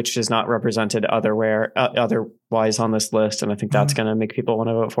game, which is not represented otherwise on this list, and I think that's going to make people want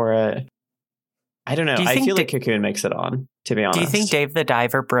to vote for it. I don't know. I feel like Cocoon makes it on, to be honest. Do you think Dave the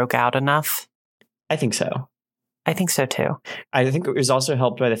Diver broke out enough? I think so. I think so too. I think it was also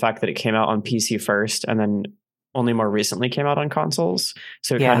helped by the fact that it came out on PC first and then only more recently came out on consoles.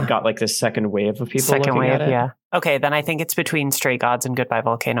 So it kind of got like this second wave of people looking at it. Yeah. Okay, then I think it's between Stray Gods and Goodbye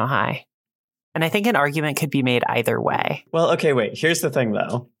Volcano High. And I think an argument could be made either way. Well, okay, wait. Here's the thing,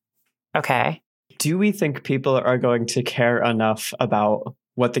 though. Okay. Do we think people are going to care enough about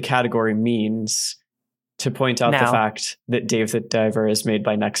what the category means to point out the fact that Dave the Diver is made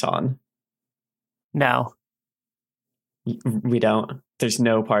by Nexon? No. We don't. There's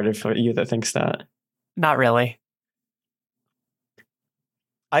no part of you that thinks that. Not really.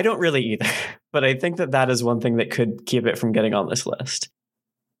 I don't really either. But I think that is one thing that could keep it from getting on this list.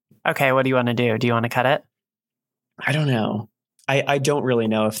 Okay, what do you want to do? Do you want to cut it? I don't know. I don't really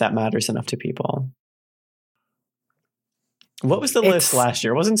know if that matters enough to people. What was the list last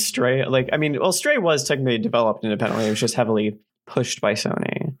year? Wasn't Stray Stray was technically developed independently. It was just heavily pushed by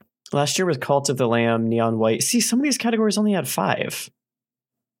Sony. Last year was Cult of the Lamb, Neon White. See, some of these categories only had 5.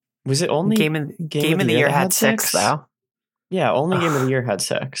 Was it only Game of the Year had 6 though? Yeah, only Game of the Year had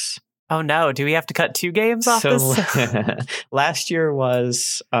 6. Oh no, do we have to cut 2 games off this? Last year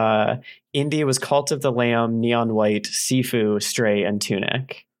was Indie was Cult of the Lamb, Neon White, Sifu, Stray, and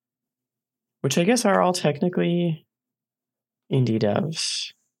Tunic. Which I guess are all technically indie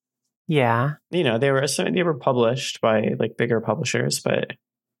devs. Yeah. You know, they were published by like bigger publishers, but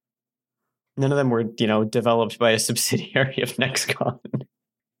none of them were, you know, developed by a subsidiary of Nexon.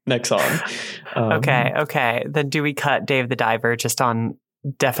 Okay. Then do we cut Dave the Diver just on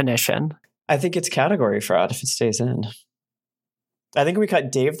definition? I think it's category fraud if it stays in. I think we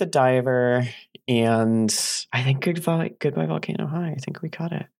cut Dave the Diver, and I think Goodbye Volcano High. I think we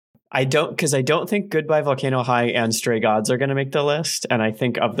cut it. I don't think Goodbye Volcano High and Stray Gods are going to make the list, and I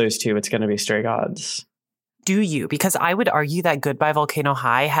think of those two, it's going to be Stray Gods. Do you? Because I would argue that Goodbye Volcano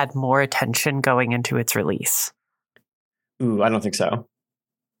High had more attention going into its release. Ooh, I don't think so.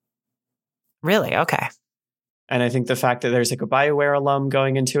 Really? Okay. And I think the fact that there's like a BioWare alum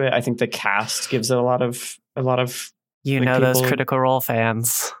going into it, I think the cast gives it a lot of you like, know people, those Critical Role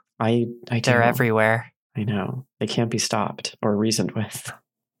fans. I They're everywhere. I know. They can't be stopped or reasoned with.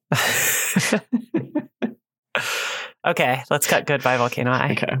 Okay, let's cut Goodbye Volcano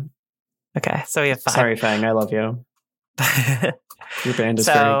High. Okay, so we have 5. Sorry, Fang, I love you. Your band is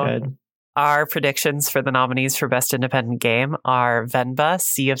very good. Our predictions for the nominees for Best Independent Game are Venba,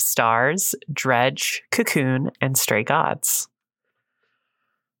 Sea of Stars, Dredge, Cocoon, and Stray Gods.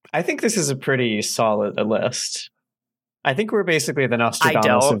 I think this is a pretty solid list. I think we're basically the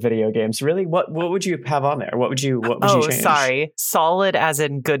Nostradamus of video games. Really? What would you have on there? What would you change? Oh, sorry. Solid as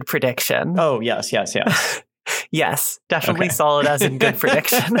in good prediction. Oh, yes. Yes, definitely solid as in good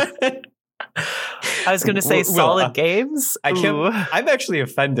prediction. I was going to say solid games. I'm actually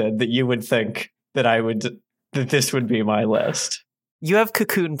offended that you would think that this would be my list. You have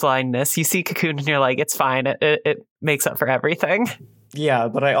Cocoon blindness. You see Cocoon and you're like, it's fine. It makes up for everything. Yeah,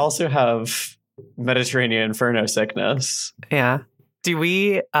 but I also have Mediterranean Inferno sickness. Yeah. Do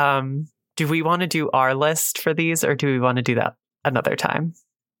we want to do our list for these, or do we want to do that another time?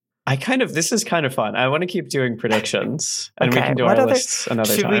 This is kind of fun. I want to keep doing predictions, and we can do our lists another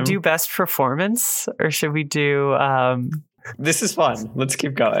time. Should we do best performance, or should we do... This is fun. Let's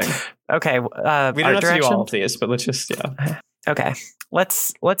keep going. Okay. We don't have to do all of these, but let's just, Okay.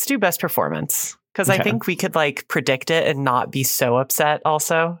 Let's do best performance, because I think we could like predict it and not be so upset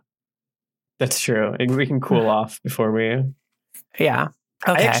also. That's true. We can cool off before we... Yeah.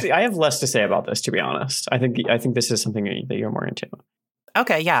 Okay. I have less to say about this, to be honest. I think this is something that you're more into.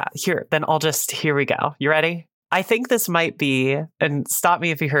 Okay, yeah. Here we go. You ready? I think this might be, and stop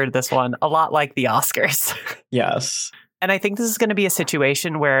me if you heard this one, a lot like the Oscars. Yes. And I think this is going to be a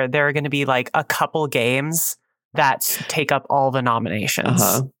situation where there are going to be like a couple games that take up all the nominations.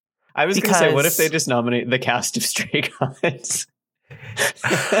 Uh-huh. I was going to say, what if they just nominate the cast of Stray Gods?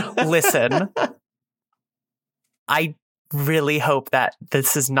 Listen, I really hope that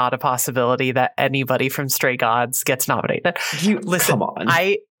this is not a possibility that anybody from Stray Gods gets nominated. Listen, come on.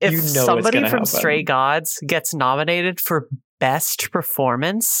 If somebody from happen. Stray Gods gets nominated for best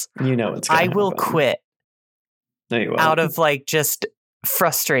performance, you know it's gonna I will happen. quit. No, you won't. Out of like just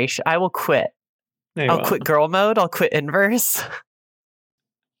frustration. I will quit. I'll quit girl mode. I'll quit inverse.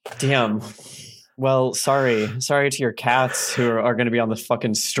 Damn. Well, sorry to your cats who are going to be on the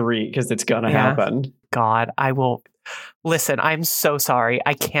fucking street because it's going to happen. God, I will. Listen, I'm so sorry.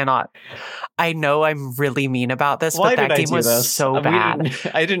 I cannot. I know I'm really mean about this, but that game was so bad.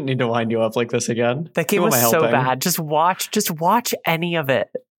 I didn't need to wind you up like this again. That game was so bad. Just watch any of it.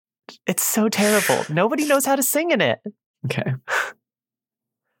 It's so terrible. Nobody knows how to sing in it. Okay.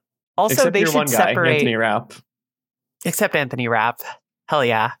 Also, except they should separate Anthony Rapp. Except Anthony Rapp. Hell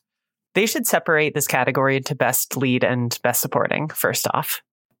yeah. They should separate this category into best lead and best supporting, first off.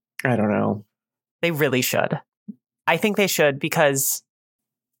 I don't know. They really should. I think they should because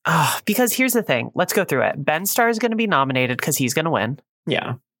here's the thing. Let's go through it. Ben Starr is going to be nominated because he's going to win.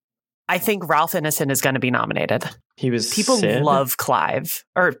 Yeah. I think Ralph Ineson is going to be nominated. People Sid? love Clive.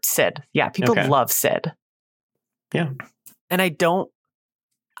 Or Sid. Yeah, people love Sid. Yeah. And I don't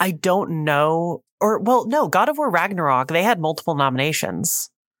know. Or, well, no, God of War Ragnarok, they had multiple nominations.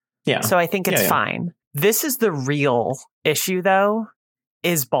 Yeah. So I think it's fine. This is the real issue, though,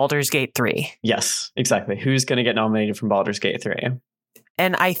 is Baldur's Gate 3. Yes, exactly. Who's going to get nominated from Baldur's Gate 3?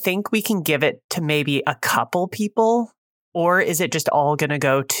 And I think we can give it to maybe a couple people, or is it just all going to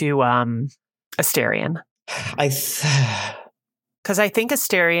go to Asterion? Because I think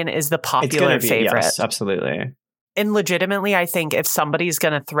Asterion is the popular favorite. Yes, absolutely. And legitimately, I think if somebody's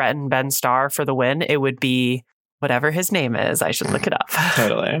going to threaten Ben Starr for the win, it would be whatever his name is. I should look it up.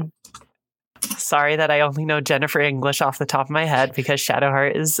 Totally. Sorry that I only know Jennifer English off the top of my head because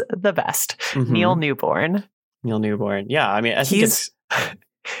Shadowheart is the best. Mm-hmm. Neil Newborn. Yeah, I mean, I think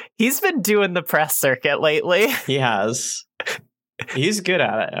he's been doing the press circuit lately. He has. He's good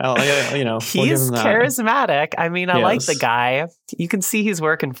at it. He's charismatic. I mean, I like the guy. You can see he's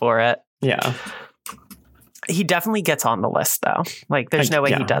working for it. Yeah. He definitely gets on the list, though. Like, there's no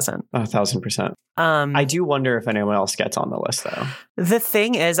way he doesn't. 1,000%. I do wonder if anyone else gets on the list, though. The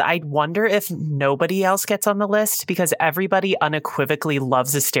thing is, I wonder if nobody else gets on the list because everybody unequivocally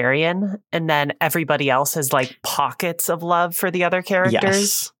loves Asterion, and then everybody else has like pockets of love for the other characters.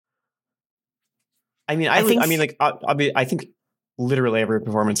 Yes. I mean, I think literally every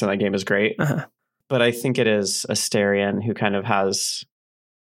performance in that game is great, but I think it is Asterion who kind of has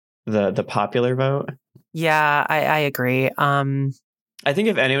the popular vote. Yeah, I agree. I think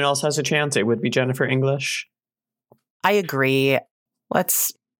if anyone else has a chance, it would be Jennifer English. I agree.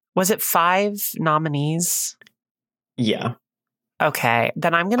 Was it 5 nominees? Yeah. Okay,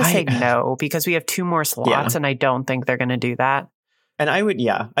 then I'm going to say no because we have 2 more slots and I don't think they're going to do that. And I would,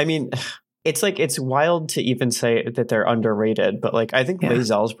 I mean, it's wild to even say that they're underrated, but like I think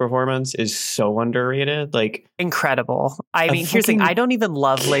Lae'zel's performance is so underrated, like incredible. I mean, here's the thing: I don't even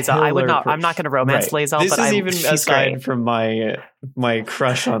love Lae'zel. I'm not going to romance Lae'zel. This is even aside great. from my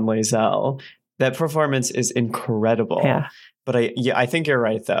crush on Lae'zel. That performance is incredible. Yeah. But I think you're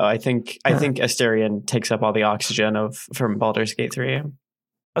right though. I think Asterion takes up all the oxygen from Baldur's Gate 3.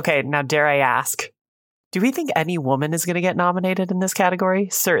 Okay, now dare I ask? Do we think any woman is going to get nominated in this category?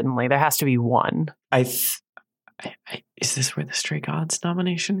 Certainly. There has to be one. Is this where the Stray Gods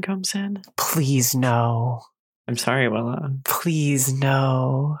nomination comes in? Please no. I'm sorry, Willa. Please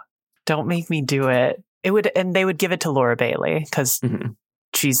no. Don't make me do it. And they would give it to Laura Bailey because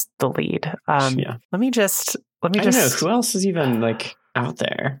she's the lead. Let me just. I don't know who else is even like out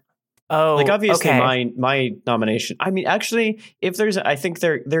there. Oh, like obviously okay. my nomination. I mean, actually, I think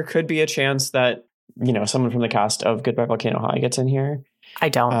there could be a chance that someone from the cast of Goodbye Volcano High gets in here. I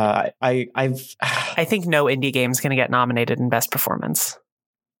don't. I think no indie game is going to get nominated in best performance.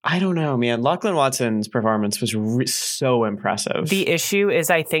 I don't know, man. Lachlan Watson's performance was so impressive. The issue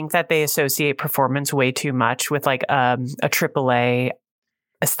is I think that they associate performance way too much with like a AAA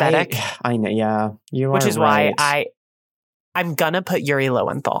aesthetic. I know, yeah. Which is right. why I'm going to put Yuri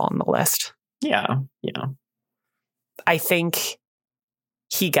Lowenthal on the list. Yeah. I think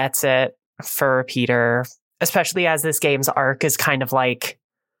he gets it for Peter, especially as this game's arc is kind of like,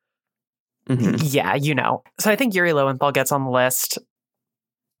 So I think Yuri Lowenthal gets on the list.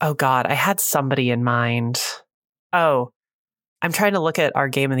 Oh God, I had somebody in mind. Oh, I'm trying to look at our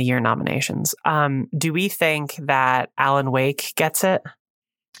Game of the Year nominations. Do we think that Alan Wake gets it?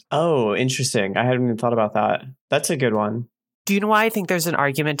 Oh, interesting. I hadn't even thought about that. That's a good one. Do you know why I think there's an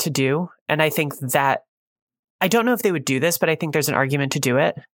argument to do? And I think that, I don't know if they would do this, but I think there's an argument to do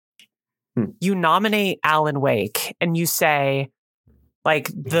it. You nominate Alan Wake and you say, like,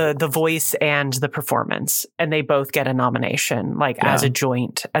 the voice and the performance, and they both get a nomination, like as a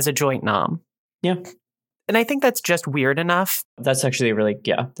joint nom. Yeah. And I think that's just weird enough. That's actually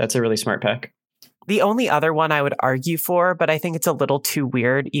that's a really smart pick. The only other one I would argue for, but I think it's a little too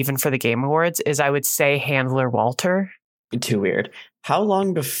weird even for the Game Awards, is I would say Handler Walter. Too weird. How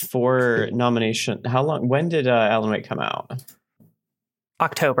long before nomination? When did Alan Wake come out?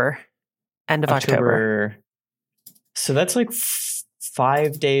 October. End of October. So that's like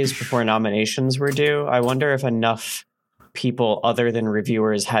 5 days before nominations were due. I wonder if enough people other than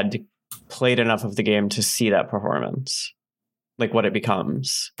reviewers had played enough of the game to see that performance, like what it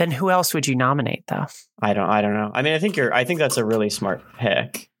becomes. Then who else would you nominate, though? I don't know. I mean, I think that's a really smart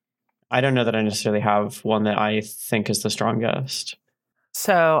pick. I don't know that I necessarily have one that I think is the strongest.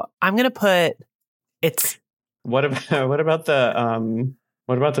 So I'm gonna put What about the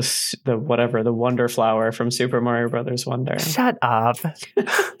Wonder Flower from Super Mario Brothers Wonder? Shut up. Shut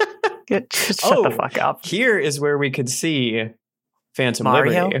the fuck up. Here is where we could see Phantom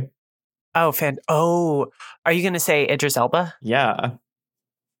Mario? Liberty. Are you going to say Idris Elba? Yeah.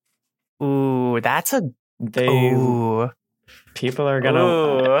 Ooh, people are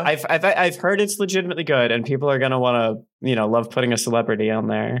gonna. I've heard it's legitimately good, and people are gonna want to, love putting a celebrity on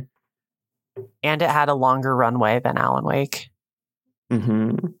there. And it had a longer runway than Alan Wake.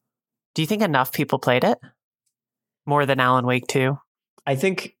 Mm-hmm. Do you think enough people played it? More than Alan Wake 2? I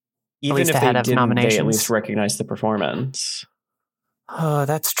think even if they didn't, they at least recognize the performance. Oh,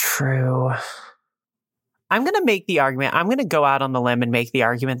 that's true. I'm going to make the argument. I'm going to go out on the limb and make the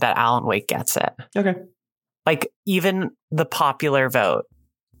argument that Alan Wake gets it. Okay. Like, even the popular vote,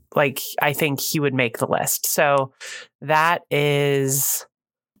 like, I think he would make the list. So that is,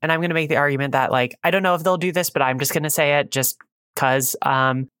 and I'm going to make the argument that, like, I don't know if they'll do this, but I'm just going to say it just because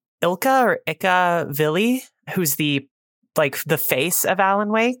Ilka Vili, who's the face of Alan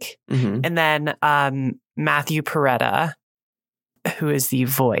Wake, and then Matthew Peretta, who is the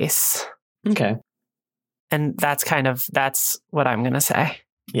voice. Okay. And that's what I'm going to say.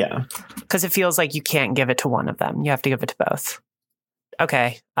 Yeah. Because it feels like you can't give it to one of them. You have to give it to both.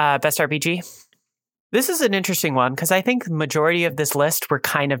 Okay. Best RPG. This is an interesting one because I think the majority of this list we're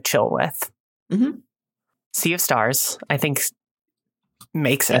kind of chill with. Mm-hmm. Sea of Stars, I think,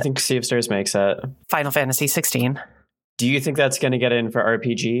 makes it. I think Sea of Stars makes it. Final Fantasy 16. Do you think that's going to get in for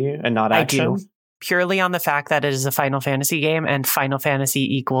RPG and not action? I do. Purely on the fact that it is a Final Fantasy game and Final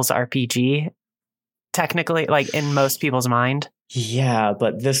Fantasy equals RPG, technically, like in most people's mind. Yeah,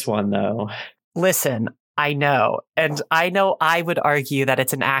 but this one, though. Listen, I know. And I know I would argue that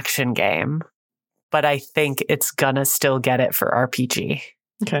it's an action game, but I think it's gonna still get it for RPG.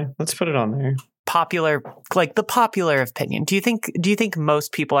 Okay, let's put it on there. The popular opinion. Do you think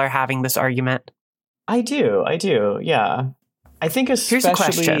most people are having this argument? I do, yeah. I think especially... Here's a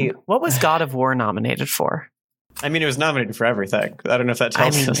question. What was God of War nominated for? I mean, it was nominated for everything. I don't know if that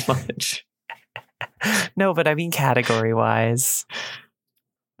tells us much. No, but I mean category-wise.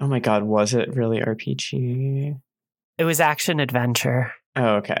 Oh my God, was it really RPG? It was action-adventure.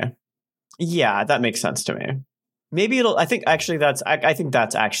 Oh, okay. Yeah, that makes sense to me. Maybe it'll... I think that's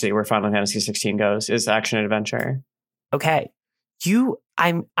actually where Final Fantasy 16 goes, is action-adventure. Okay.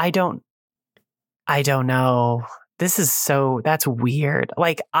 I don't know. That's weird.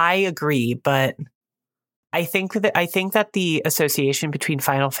 Like, I agree, but I think that the association between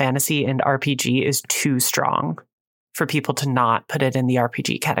Final Fantasy and RPG is too strong for people to not put it in the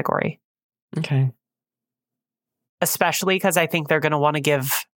RPG category. Okay. Especially because I think they're going to want to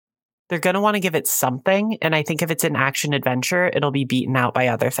give it something, and I think if it's an action adventure, it'll be beaten out by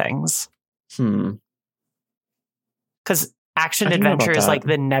other things. Because action adventure is like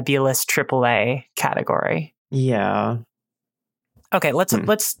the nebulous AAA category. Yeah. Okay,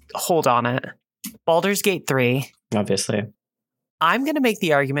 let's hold on it. Baldur's Gate 3. Obviously. I'm going to make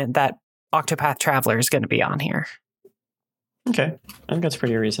the argument that Octopath Traveler is going to be on here. Okay. I think that's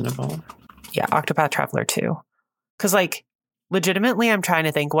pretty reasonable. Yeah, Octopath Traveler 2. Because, like, legitimately, I'm trying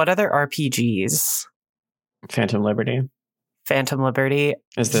to think, what other RPGs? Phantom Liberty.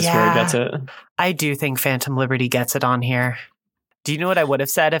 Is this where it gets it? I do think Phantom Liberty gets it on here. Do you know what I would have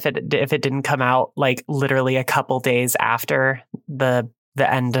said if it didn't come out like literally a couple days after the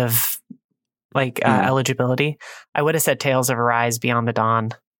end of eligibility? I would have said Tales of Arise Beyond the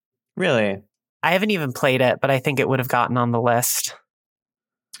Dawn. Really? I haven't even played it, but I think it would have gotten on the list.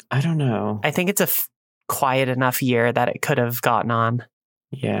 I don't know. I think it's a quiet enough year that it could have gotten on.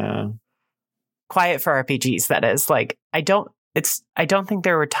 Yeah. Quiet for RPGs, that is. Like, I don't think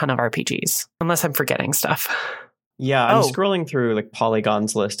there were a ton of RPGs, unless I'm forgetting stuff. Yeah, I'm scrolling through like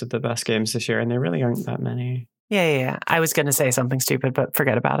Polygon's list of the best games this year, and there really aren't that many. Yeah. I was going to say something stupid, but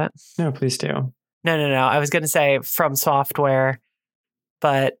forget about it. No, please do. No. I was going to say From Software,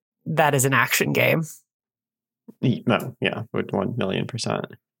 but that is an action game. No, yeah, 1,000,000%.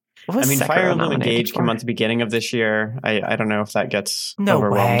 I mean, Fire Emblem Engage came out at the beginning of this year. I don't know if that gets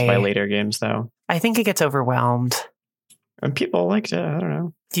overwhelmed by later games, though. I think it gets overwhelmed. And people liked it. I don't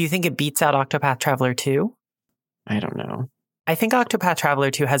know. Do you think it beats out Octopath Traveler 2? I don't know. I think Octopath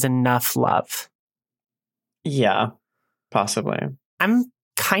Traveler 2 has enough love. Yeah, possibly. I'm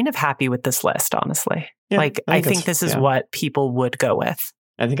kind of happy with this list, honestly. Yeah, I think this is what people would go with.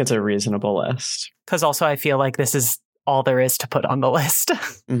 I think it's a reasonable list. Because also I feel like this is all there is to put on the list.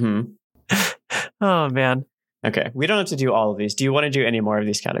 Mm-hmm. Oh, man. Okay. We don't have to do all of these. Do you want to do any more of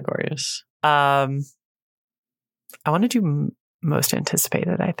these categories? I want to do most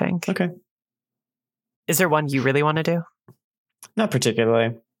anticipated, I think. Okay. Is there one you really want to do? Not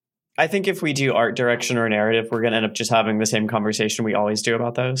particularly. I think if we do art direction or narrative, we're going to end up just having the same conversation we always do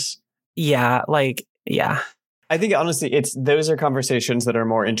about those. Yeah, yeah. I think honestly, those are conversations that are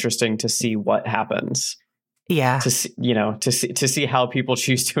more interesting to see what happens. Yeah. To see how people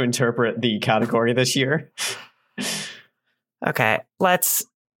choose to interpret the category this year. Okay, let's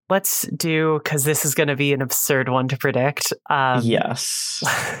do, because this is going to be an absurd one to predict. Yes.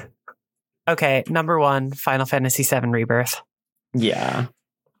 Okay, number 1, Final Fantasy VII Rebirth. Yeah.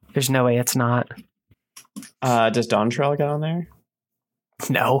 There's no way it's not. Does Dawn Trail get on there?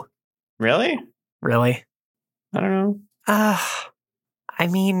 No. Really? I don't know. I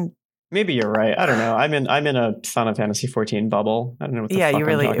mean, maybe you're right. I don't know. I'm in a Final Fantasy 14 bubble. I don't know what the fuck you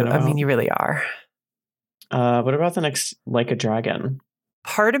really. I'm talking about. I mean, you really are. What about the next Like a Dragon?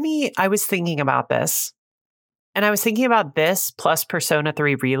 Part of me, I was thinking about this, and I was thinking about this plus Persona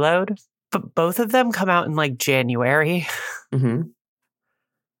 3 Reload, but both of them come out in like January. Mm-hmm.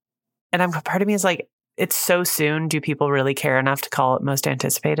 And part of me is like, it's so soon. Do people really care enough to call it most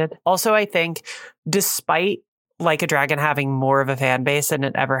anticipated? Also, I think despite Like a Dragon having more of a fan base than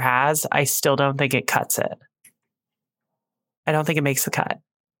it ever has, I still don't think it cuts it. I don't think it makes the cut.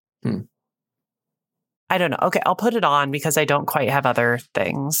 I don't know. Okay, I'll put it on because I don't quite have other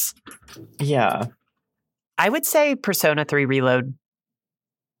things. Yeah. I would say Persona 3 Reload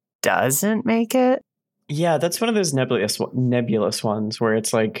doesn't make it. Yeah, that's one of those nebulous ones where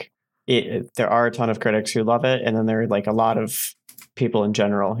it's like there are a ton of critics who love it, and then there are like a lot of people in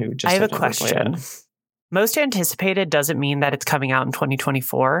general who just. I have a question. Most anticipated doesn't mean that it's coming out in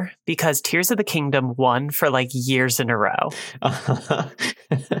 2024 because Tears of the Kingdom won for like years in a row.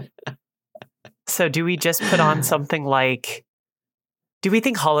 So do we just put on something like, do we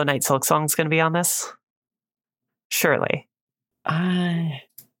think Hollow Knight Silksong is going to be on this? Surely.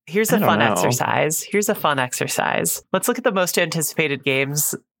 Here's a fun exercise. Let's look at the most anticipated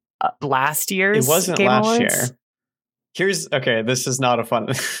games last year's. It wasn't Game last Awards. year. This is not a fun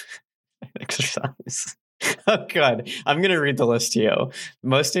exercise. Oh, God. I'm going to read the list to you.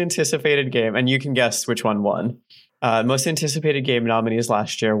 Most anticipated game, and you can guess which one won. Most anticipated game nominees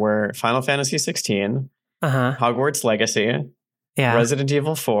last year were Final Fantasy 16, Hogwarts Legacy, Resident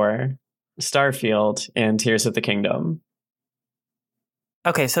Evil 4, Starfield, and Tears of the Kingdom.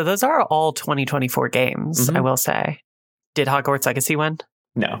 Okay, so those are all 2024 games, I will say. Did Hogwarts Legacy win?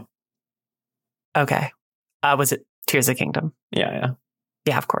 No. Okay. Was it Tears of the Kingdom? Yeah.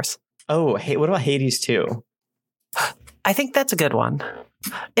 Yeah, of course. Oh, hey, what about Hades 2? I think that's a good one.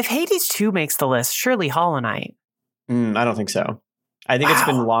 If Hades 2 makes the list, surely Hollow Knight. I don't think so. I think it's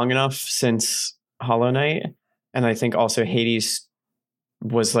been long enough since Hollow Knight, and I think also Hades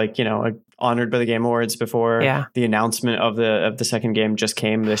was like, honored by the Game Awards before the announcement of the second game just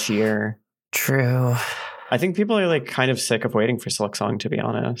came this year. True. I think people are like kind of sick of waiting for Silksong, to be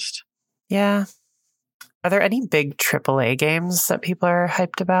honest. Yeah. Are there any big AAA games that people are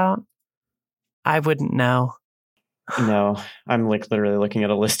hyped about? I wouldn't know. No, I'm like literally looking at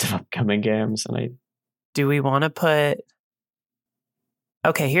a list of upcoming games, and do we want to put...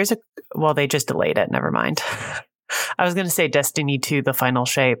 Okay, they just delayed it. Never mind. I was going to say Destiny 2, The Final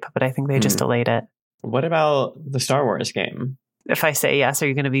Shape, but I think they just delayed it. What about the Star Wars game? If I say yes, are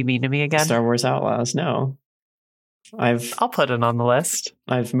you going to be mean to me again? Star Wars Outlaws? No. I'll put it on the list.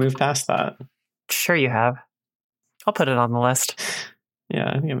 I've moved past that. Sure you have. I'll put it on the list. Yeah,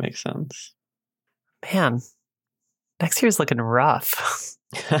 I think it makes sense. Man, next year's looking rough.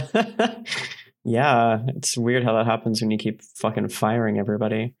 Yeah, it's weird how that happens when you keep fucking firing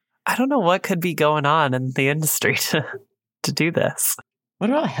everybody. I don't know what could be going on in the industry to do this. What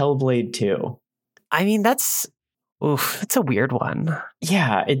about Hellblade 2? I mean, that's a weird one.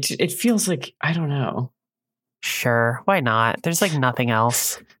 Yeah, it feels like, I don't know. Sure, why not? There's like nothing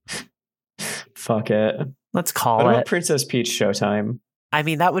else. Fuck it. Let's call it. What about Princess Peach Showtime? I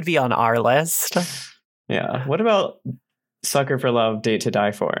mean, that would be on our list. Yeah. What about Sucker for Love, Date to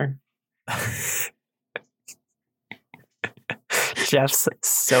Die For? Jeff's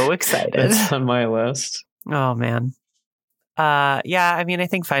so excited. It's on my list. Oh, man. Yeah, I mean, I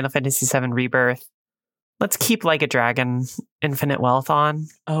think Final Fantasy VII Rebirth. Let's keep Like a Dragon Infinite Wealth on.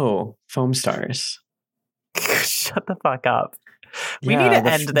 Oh, Foam Stars. Shut the fuck up. We need to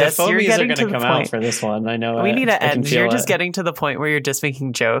end this. The foamies are going to come out for this one. I know. We need to end. You're just getting to the point where you're just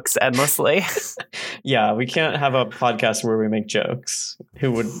making jokes endlessly. Yeah, we can't have a podcast where we make jokes.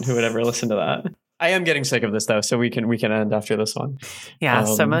 Who would ever listen to that? I am getting sick of this though, so we can end after this one. Yeah.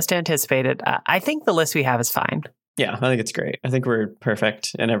 So most anticipated. I think the list we have is fine. Yeah, I think it's great. I think we're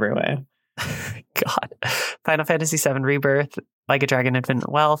perfect in every way. God. Final Fantasy VII Rebirth, Like a Dragon Infinite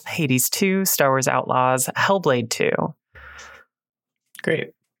Wealth, Hades 2, Star Wars Outlaws, Hellblade 2.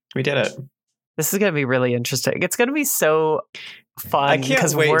 Great. We did it. This is going to be really interesting. It's going to be so fun. I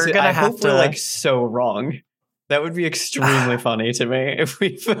can't wait. We're going to have to... we're like so wrong. That would be extremely funny to me if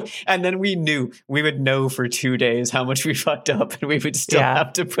and then we would know for 2 days how much we fucked up and we would still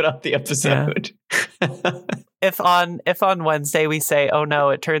have to put out the episode. Yeah. If on Wednesday we say, oh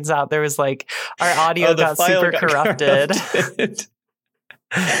no, it turns out there was like our audio got super corrupted.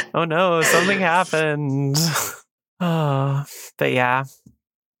 Oh no, something happened. Oh, but yeah.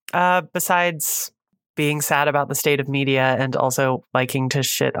 Besides being sad about the state of media and also liking to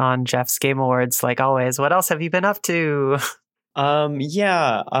shit on Jeff's Game Awards, like always, what else have you been up to? I'm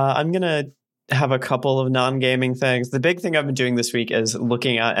gonna have a couple of non-gaming things. The big thing I've been doing this week is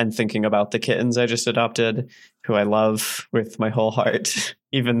looking at and thinking about the kittens I just adopted, who I love with my whole heart,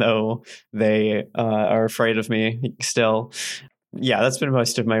 even though they are afraid of me still. Yeah, that's been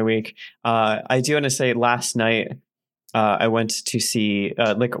most of my week. I do want to say last night, I went to see,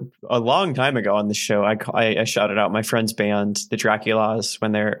 like a long time ago on the show, I shouted out my friend's band, the Draculas,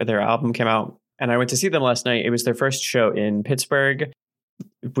 when their album came out. And I went to see them last night. It was their first show in Pittsburgh,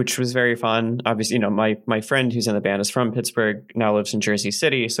 which was very fun. Obviously, my friend who's in the band is from Pittsburgh, now lives in Jersey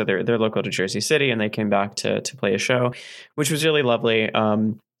City. So they're local to Jersey City, and they came back to play a show, which was really lovely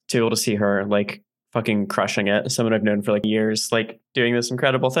to be able to see her like fucking crushing it. Someone I've known for like years, like doing this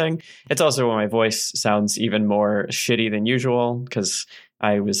incredible thing. It's also when my voice sounds even more shitty than usual because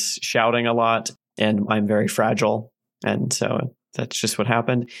I was shouting a lot and I'm very fragile. And so that's just what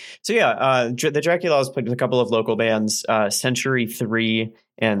happened. So yeah, the Draculas played with a couple of local bands, Century 3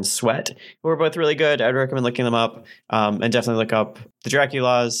 and Sweat, who were both really good. I'd recommend looking them up, and definitely look up the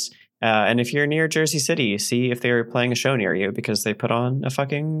Draculas. And if you're near Jersey City, see if they're playing a show near you because they put on a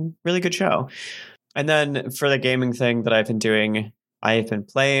fucking really good show. And then for the gaming thing that I've been doing, I've been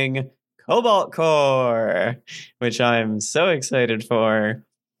playing Cobalt Core, which I'm so excited for.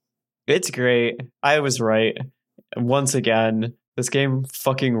 It's great. I was right. Once again, this game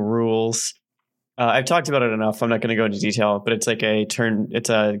fucking rules. I've talked about it enough. I'm not going to go into detail, but it's like it's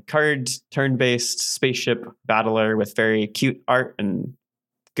a card turn-based spaceship battler with very cute art and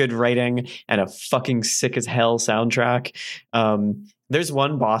good writing and a fucking sick as hell soundtrack. There's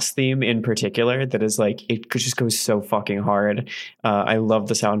one boss theme in particular that is like, it just goes so fucking hard. I love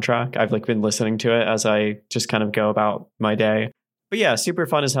the soundtrack. I've like been listening to it as I just kind of go about my day. But yeah, super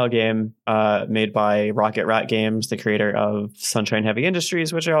fun as hell game, made by Rocket Rat Games, the creator of Sunshine Heavy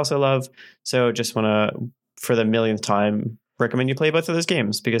Industries, which I also love. So just want to, for the millionth time, recommend you play both of those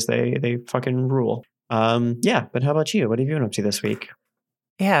games because they fucking rule. Yeah, but how about you? What have you been up to this week?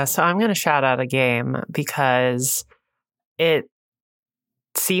 Yeah, so I'm going to shout out a game because it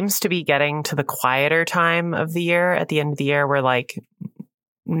seems to be getting to the quieter time of the year, at the end of the year, where like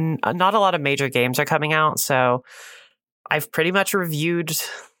not a lot of major games are coming out. So I've pretty much reviewed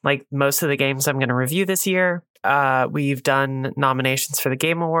like most of the games I'm going to review this year. We've done nominations for the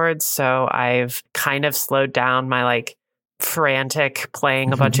Game Awards, so I've kind of slowed down my like frantic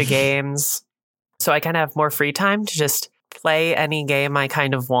playing a bunch of games. So I kind of have more free time to just play any game I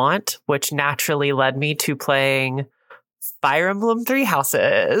kind of want, which naturally led me to playing Fire Emblem Three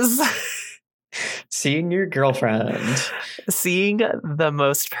Houses. Seeing your girlfriend. Seeing the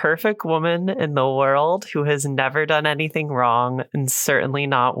most perfect woman in the world who has never done anything wrong and certainly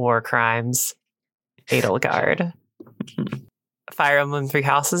not war crimes. Edelgard. Fire Emblem Three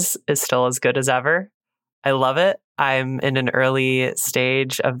Houses is still as good as ever. I love it. I'm in an early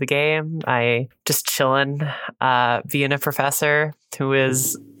stage of the game. I just chilling, being a professor who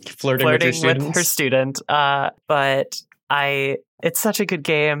is flirting with her student. But it's such a good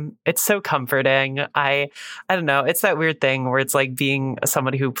game. It's so comforting. I don't know. It's that weird thing where it's like being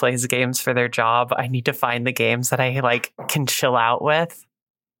somebody who plays games for their job. I need to find the games that I like can chill out with.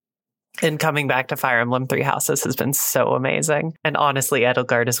 And coming back to Fire Emblem Three Houses has been so amazing. And honestly,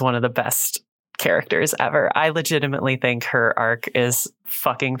 Edelgard is one of the best characters ever. I legitimately think her arc is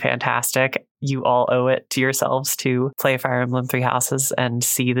fucking fantastic. You all owe it to yourselves to play Fire Emblem Three Houses and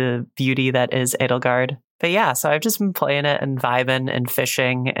see the beauty that is Edelgard. But yeah, so I've just been playing it and vibing and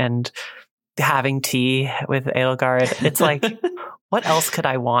fishing and having tea with Edelgard. It's like, what else could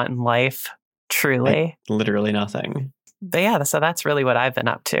I want in life? Truly. Literally nothing. But yeah, so that's really what I've been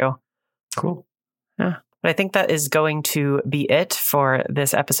up to. Cool. Yeah. But I think that is going to be it for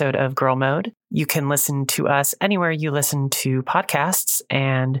this episode of Girl Mode. You can listen to us anywhere you listen to podcasts,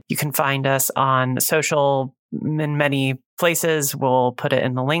 and you can find us on social in many places. We'll put it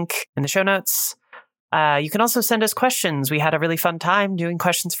in the link in the show notes. You can also send us questions. We had a really fun time doing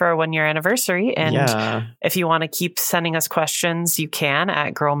questions for our 1-year anniversary. And if you want to keep sending us questions, you can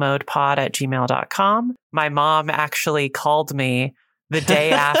at girlmodepod@gmail.com. My mom actually called me the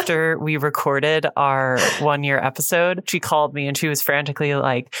day after we recorded our 1-year episode. She called me and she was frantically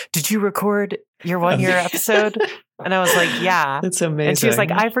like, "Did you record your 1-year episode?" And I was like, "Yeah." It's amazing. And she was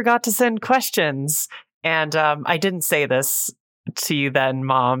like, "I forgot to send questions." And I didn't say this to you then,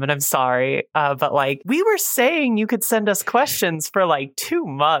 Mom, and I'm sorry. But like, we were saying you could send us questions for like 2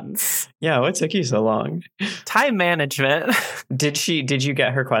 months. Yeah, what took you so long? Time management. Did you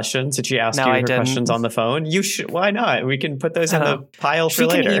get her questions? Did she ask you her questions on the phone? You should. Why not? We can put those in the pile for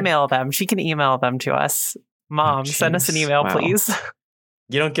later. She can email them. She can email them to us. Mom, send us an email, please.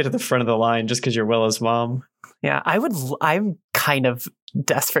 You don't get to the front of the line just because you're Willa's mom. Yeah, I'm kind of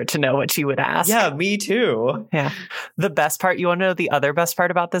desperate to know what she would ask. Yeah, me too. Yeah. The best part, you want to know the other best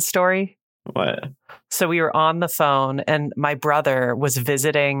part about this story? What? So we were on the phone and my brother was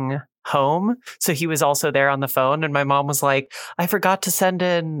visiting home. So he was also there on the phone. And my mom was like, "I forgot to send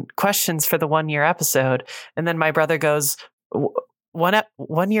in questions for the 1-year episode." And then my brother goes,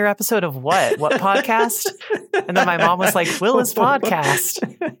 "1-year episode of what? What podcast?" And then my mom was like, "Willa's podcast."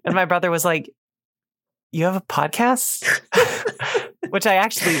 And my brother was like, "You have a podcast?" Which I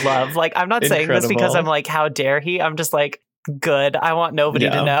actually love. Like, I'm not saying this because I'm like, how dare he? I'm just like, good. I want nobody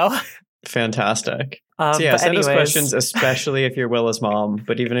to know. Fantastic. So yeah, send us questions, especially if you're Willa's mom,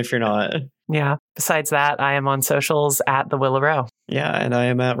 but even if you're not. Yeah. Besides that, I am on socials at the Willa Row. Yeah, and I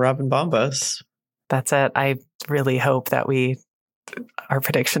am at Robin Bombas. That's it. I really hope that our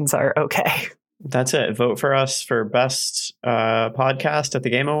predictions are okay. That's it. Vote for us for best podcast at the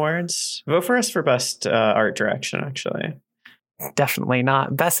Game Awards. Vote for us for best art direction, actually. Definitely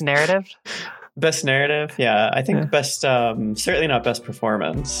not. Best narrative? Best narrative? Yeah. I think best, certainly not best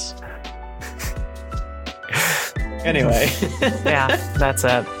performance. Anyway. Yeah, that's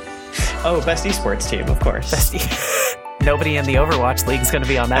it. Oh, best esports team, of course. Nobody in the Overwatch League is going to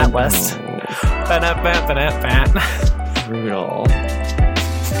be on that list. Brutal.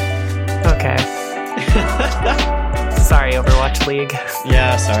 Okay. Sorry, Overwatch League.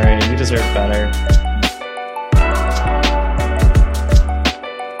 Yeah, sorry. You deserve better.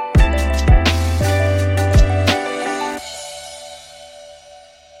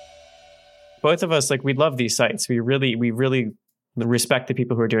 Both of us, like, we love these sites. We really respect the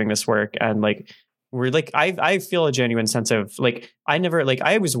people who are doing this work. And like, we're like, I feel a genuine sense of like, I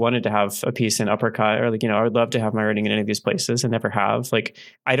always wanted to have a piece in Uppercut, or like, I would love to have my writing in any of these places and never have. Like,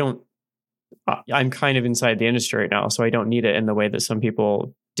 I'm kind of inside the industry right now, so I don't need it in the way that some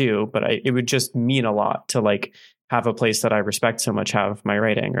people do, but it would just mean a lot to like have a place that I respect so much have my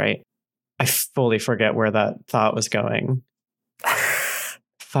writing, right? I fully forget where that thought was going.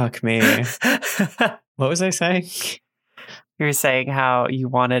 Fuck me. What was I saying? You were saying how you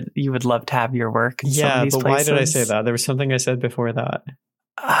would love to have your work in some of these places. Why did I say that? There was something I said before that.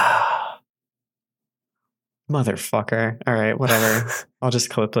 Motherfucker. All right, whatever. I'll just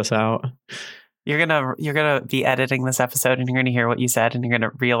clip this out. You're gonna be editing this episode and you're gonna hear what you said and you're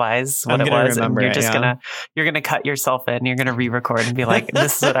gonna realize what it was, and you're gonna cut yourself in. You're gonna re-record and be like,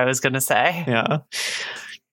 "This is what I was gonna say." Yeah.